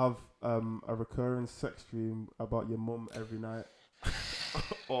 rather have a recurring sex dream about your mum every night,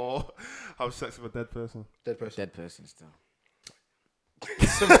 or have sex with a dead person? Dead person. Dead person still.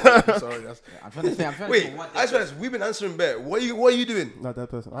 Sorry, that's. I'm trying to think. Wait, what I swear, we've been answering better. What are you doing? Not dead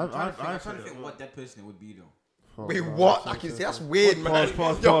person. I'm trying to think what dead person it would be though. Wait, what? I can say that's weird, man.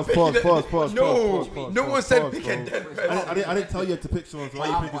 Pause. You're picking it- Pause. No, Pause, no one pause, said pause, pick a pause. dead person. I didn't tell you to pick someone. So why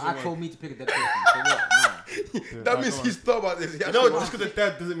you picking I someone? told me to pick a dead person. So what? No. That means he's thought about this. He No, actually just because they're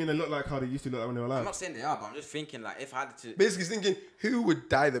dead doesn't mean they look like how they used to look like when they were I'm alive. not saying they are, but I'm just thinking like if I had to. basically thinking who would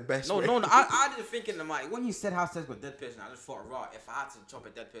die the best way. No. I did thinking in my When you said how sex with dead person, I just thought, right, if I had to chop a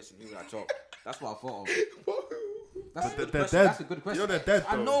dead person, who would I chop? that's what I thought of. That's a They're good dead. question. That's a good question. You know they're dead.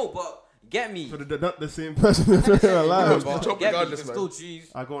 I though. know, but get me. So they're not the same person as when they're alive. But chop Get me. You regardless, can man. still choose.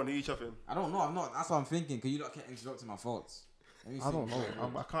 I go on each of him. I don't know. I'm not. That's what I'm thinking. Cause you lot kept interrupting my thoughts. Let me I see. don't know.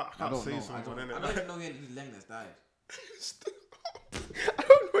 I can't don't say know. someone in I it. don't even know who's Leng that's died. I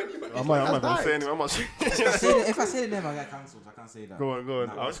don't know anyone. I'm not going to say anything. I'm not saying. If I say the name, I get cancelled. I can't say that. Go on.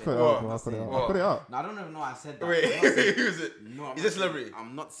 Nah, I'll just I'm cut it not out. saying I'll that. cut it out. What? I'll cut it out. No, I don't even know I said that. Wait, I'm not saying- who's it? No, I'm Is not it celebrity? saying-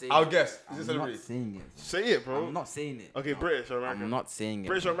 I'm not saying. I'll guess. Is it I'm not celebrity? saying it. Say it, bro. I'm not saying it. Okay, British or American? I'm not saying it.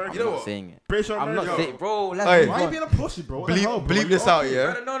 British or bro. American? I'm You know not what? saying it. British or I'm American? not saying, bro. Let's Hey. move Why are you on. being a pussy, bro? What the hell, bro? Bleep this out,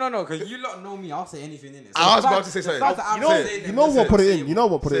 yeah? No, because You lot know me. I'll say anything in it. I was about to say something. You Say it. You know what? Put it in. You know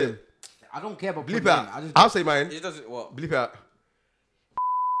what? Put Say it in. it. I don't care about Bleep putting it it in. out. I just I'll say mine. it doesn't what? Bleep it out.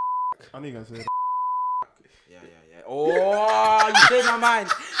 I knew you guys said it. Yeah. Oh, you changed my mind.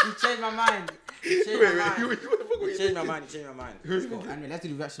 You changed my mind. You changed my mind. What the fuck were You you changed my thinking? mind. You changed my mind. Anyway, let's do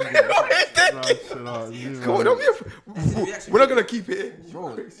the reaction video. Nah, chill out. You Come on, right. don't be a... We're not going to keep it in. Bro,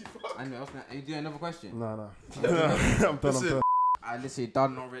 anyway, are you doing another question? Nah. I'm done. I literally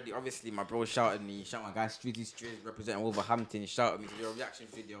done already. Obviously, my bro shouted me. Shout my guy Streety Street representing Wolverhampton. Shouted me to do a reaction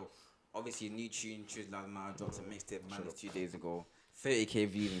video. Obviously, new tune. Choose last night. I dropped a mixtape man 2 days ago. 30k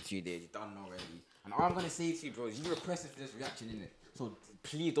views in 2 days. You done already. And all I'm gonna say to you, bro, is you requested for this reaction in it. So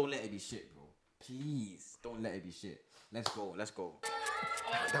please don't let it be shit, bro. Please don't let it be shit. Let's go.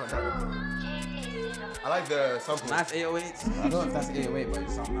 I like the sample. Nice 808. I don't know if that's 808, but it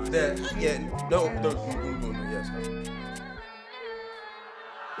sounds nice. Yeah, no, yes.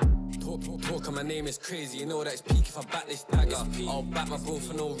 Talk on my name is crazy, you know that it's peak if I back this dagger. I'll back my bro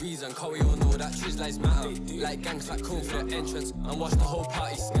for no reason, cause we all know that truth lies matter. Like gangs like cool for the entrance, and watch the whole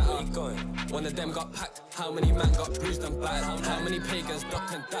party scatter. One of them got packed, how many man got bruised and battered? How many pagans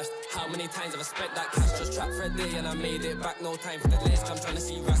ducked and dashed? How many times have I spent that cash just trapped for a day and I made it back? No time for the list, I'm trying to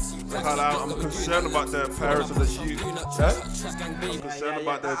see rats. I'm concerned about the parents of the youth. I'm concerned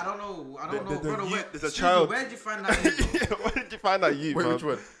about the. I don't know. Brother, there's a child. Where did you find that info? Where did you find that youth? Wait, man? which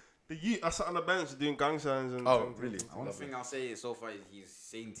one? The youth. I sat on the bench doing gang signs and. Oh, really? One thing I'll say so far is he's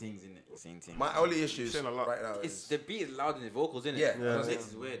saying things in it. Saying things. My only issue is Saying a lot. right now It's is the beat is loud in his vocals, isn't it? Yeah. The mix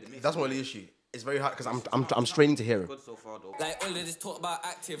is weird. The mix that's my only issue. It's very hard because I'm straining to hear him. good so far though. Like all of this talk about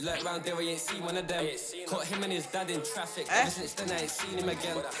active, like round there we ain't seen one of them. Caught him and his dad in traffic. Ever since then I ain't seen him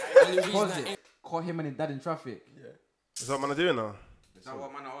again. Only reason Pause I it. ain't Caught him and his dad in traffic. Is that what man are doing now? Is that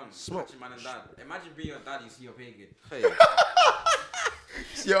what man are on? Watching man and dad. Imagine being your dad, you see your pagan. Hey,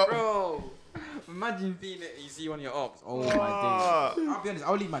 Yo, bro. Imagine being it, you see one of your ops. Oh my days. I'll be honest,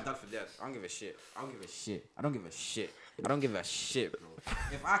 I'll leave my dad for dead. I don't give a shit. I don't give a shit. I don't give a shit. I don't give a shit, bro.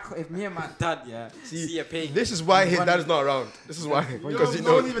 If me and my dad, see a pagan. this is why his dad is not around. This is why because you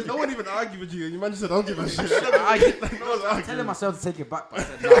know. No one even argued with you. You man just said, "Don't give a shit." I'm telling myself to take it back, but I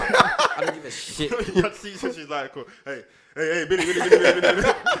said, no. I don't give a shit. You see, she's like, cool. Hey, Billy.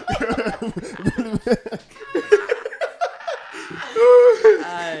 Billy.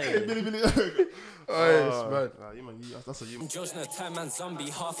 That's a you. Joshing a time man zombie,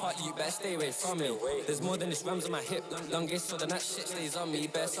 half heart you better stay away from me. There's more than this rams on my hip, longest so then that shit stays on me.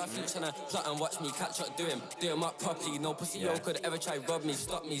 Best I feel tryna plot and watch me catch up, do him up properly. No pussy yo could ever try rob me,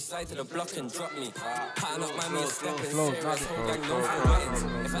 stop me, slide to the block and drop me. Pattern up my me, stepping serious, whole gang no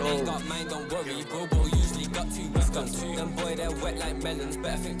for if I ain't got mine, don't worry. Bro usually got two with guns. Them boy they're wet like melons,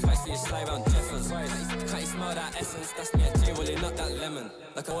 better think twice before you slide round Jeffers. Can't you smell that essence? That's me a J rolling up that lemon.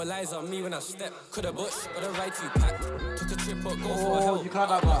 Like all eyes on me when I step, coulda bush, but I ride 2-pack. Took a trip up, go for a help. You can't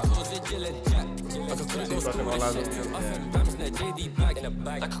have that. Cause it Jill and Jack. Like I couldn't go school with the shit too often. Rams in a JD bag in a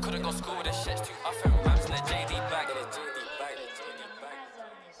bag. Like I couldn't go school with the shit too often. Rams in a JD bag in a JD bag.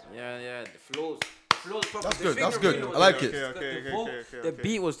 Yeah, the flows. That's good. That's good. I like it. Okay. The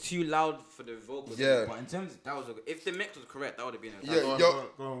beat was too loud for the vocals. Yeah. But in terms of, that was if the mix was correct, that would have been a Yeah,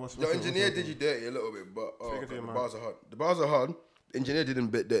 Go on, your engineer did you dirty a little bit, but the bars are hard. The bars are hard. The engineer did him a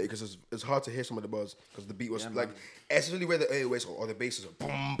bit dirty because it's hard to hear some of the bars because the beat was like, especially where the AOS or the basses are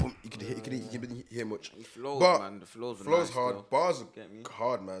boom boom. You can hear much. The flows, But man. The flows were flows nice, hard. though. Bars Get me? are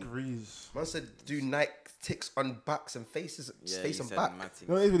hard, man. Breeze. Man said do Nike ticks on backs and faces, Yeah, face he and said back. Matty.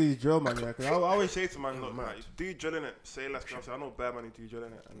 You know, it's with these drill, man. Yeah, 'cause I always say to man, look, man, do drilling it. Say less. Cause I know bad man who do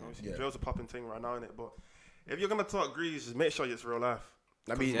drilling it, and obviously drill's a popping thing right now in it. But if you're gonna talk grease, just make sure it's real life.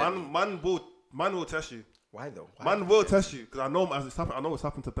 I mean, Man will test you. why though? Man will test you because I know as it's happened. I know what's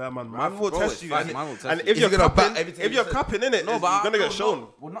happened to bad man. Man will bro, test it's you, fine, and, man will test and you. if Is you're he gonna back capping, everything if he you're said? capping in it, you're gonna get shown.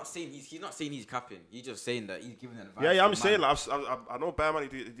 We're not saying he's not saying he's capping. He's just saying that he's giving advice. Yeah, I'm to saying man. like I know bad man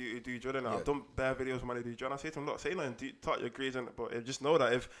who do drilling. I've done bad videos with man who do drilling. I say to him, look, say nothing, talk your grease in it, but just know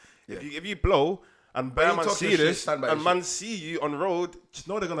that if you blow. And bad man talk see your shit, this, stand by and your man shit. see you on road. Just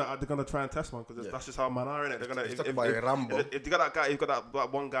know they're gonna try and test man because that's just how man are in it. They're gonna He's talking about Rambo. if you got that guy, you've got that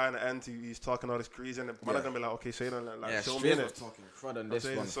one guy in the end who's talking all this grease and man are gonna be like, okay, say nothing, like show me Strays in was it. talking crud on this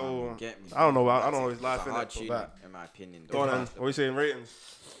saying, one. so, fam, get me. I don't know. I don't know his It's life a in hard it. tune, But in my opinion. go on, then. What are you saying? Ratings?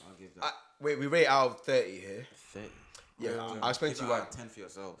 I'll give that Wait, we rate out of 30 here. 30. Yeah, I'll explain to you why. 10 for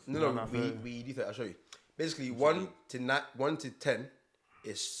yourself. No, No, we do that. I'll show you. Basically, 1 to 10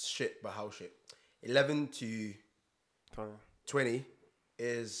 is shit, but how shit. 11 to 20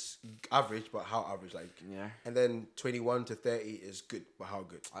 is average, but how average, like. Yeah. And then 21 to 30 is good, but how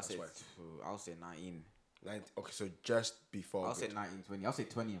good. I'll That's say, why. I'll say 19. 90, okay, so just before. I'll good. say 19, 20. I'll say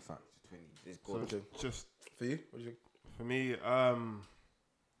 20 in fact. 20. It's good. Okay. Just For you, what do you think? for me, I'll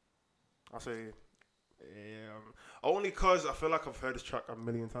say only cause I feel like I've heard this track a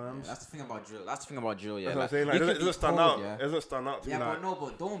million times. That's the thing about drill. That's the thing about drill, yeah. That's what I'm saying. Like, you it can doesn't be stand cold, out. yeah. It doesn't stand out to Yeah, me. but Like, no,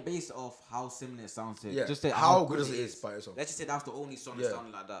 but don't base it off how similar it sounds to it. Yeah. Just say how good it is by itself. Let's just say that's the only song Yeah. that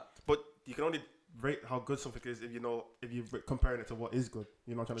sounded like that. but you can only rate how good something is if you're comparing it to what is good.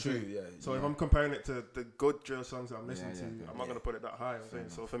 You know what I'm trying to True, say? yeah. So if I'm comparing it to the good drill songs that I'm listening yeah, to, yeah, I'm not gonna put it that high. I'm saying.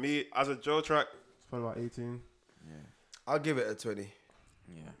 So for me, as a drill track, it's probably about 18. I'll give it a 20.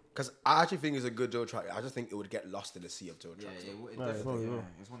 Yeah. Because I actually think it's a good drill track. I just think it would get lost in the sea of drill Yeah, tracks. it Yeah, definitely. probably will.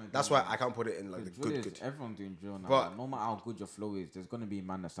 It's one of That's them why I can't put it in like the drill good. is- Everyone's doing drill now. But- no matter how good your flow is, there's gonna be a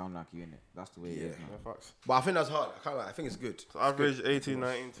man that sound like you in it. That's the way it is. Yeah, Now. facts. But I think that's hard. I can't lie. I think it's good. So average 18,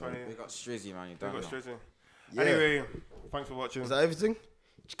 19, 20. We got Strizzy, man. You We don't got know. straight in. Yeah. Anyway, thanks for watching. Is that everything?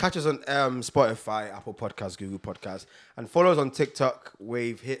 Catch us on Spotify, Apple Podcasts, Google Podcasts, and follow us on TikTok.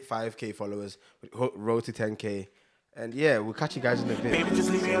 We've hit 5K followers, road to 10K, and yeah, we'll catch you guys in a bit. Baby, just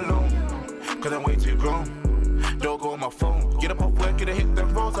leave me alone, cause I'm way too grown. Don't go on my phone. Get up off work, get a hit the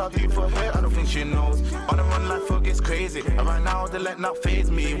roads. I'll do for her, I don't think she knows. On the run, life gets crazy. And right now, they let not phase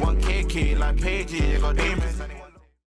me. 1K, like Paige, got demons.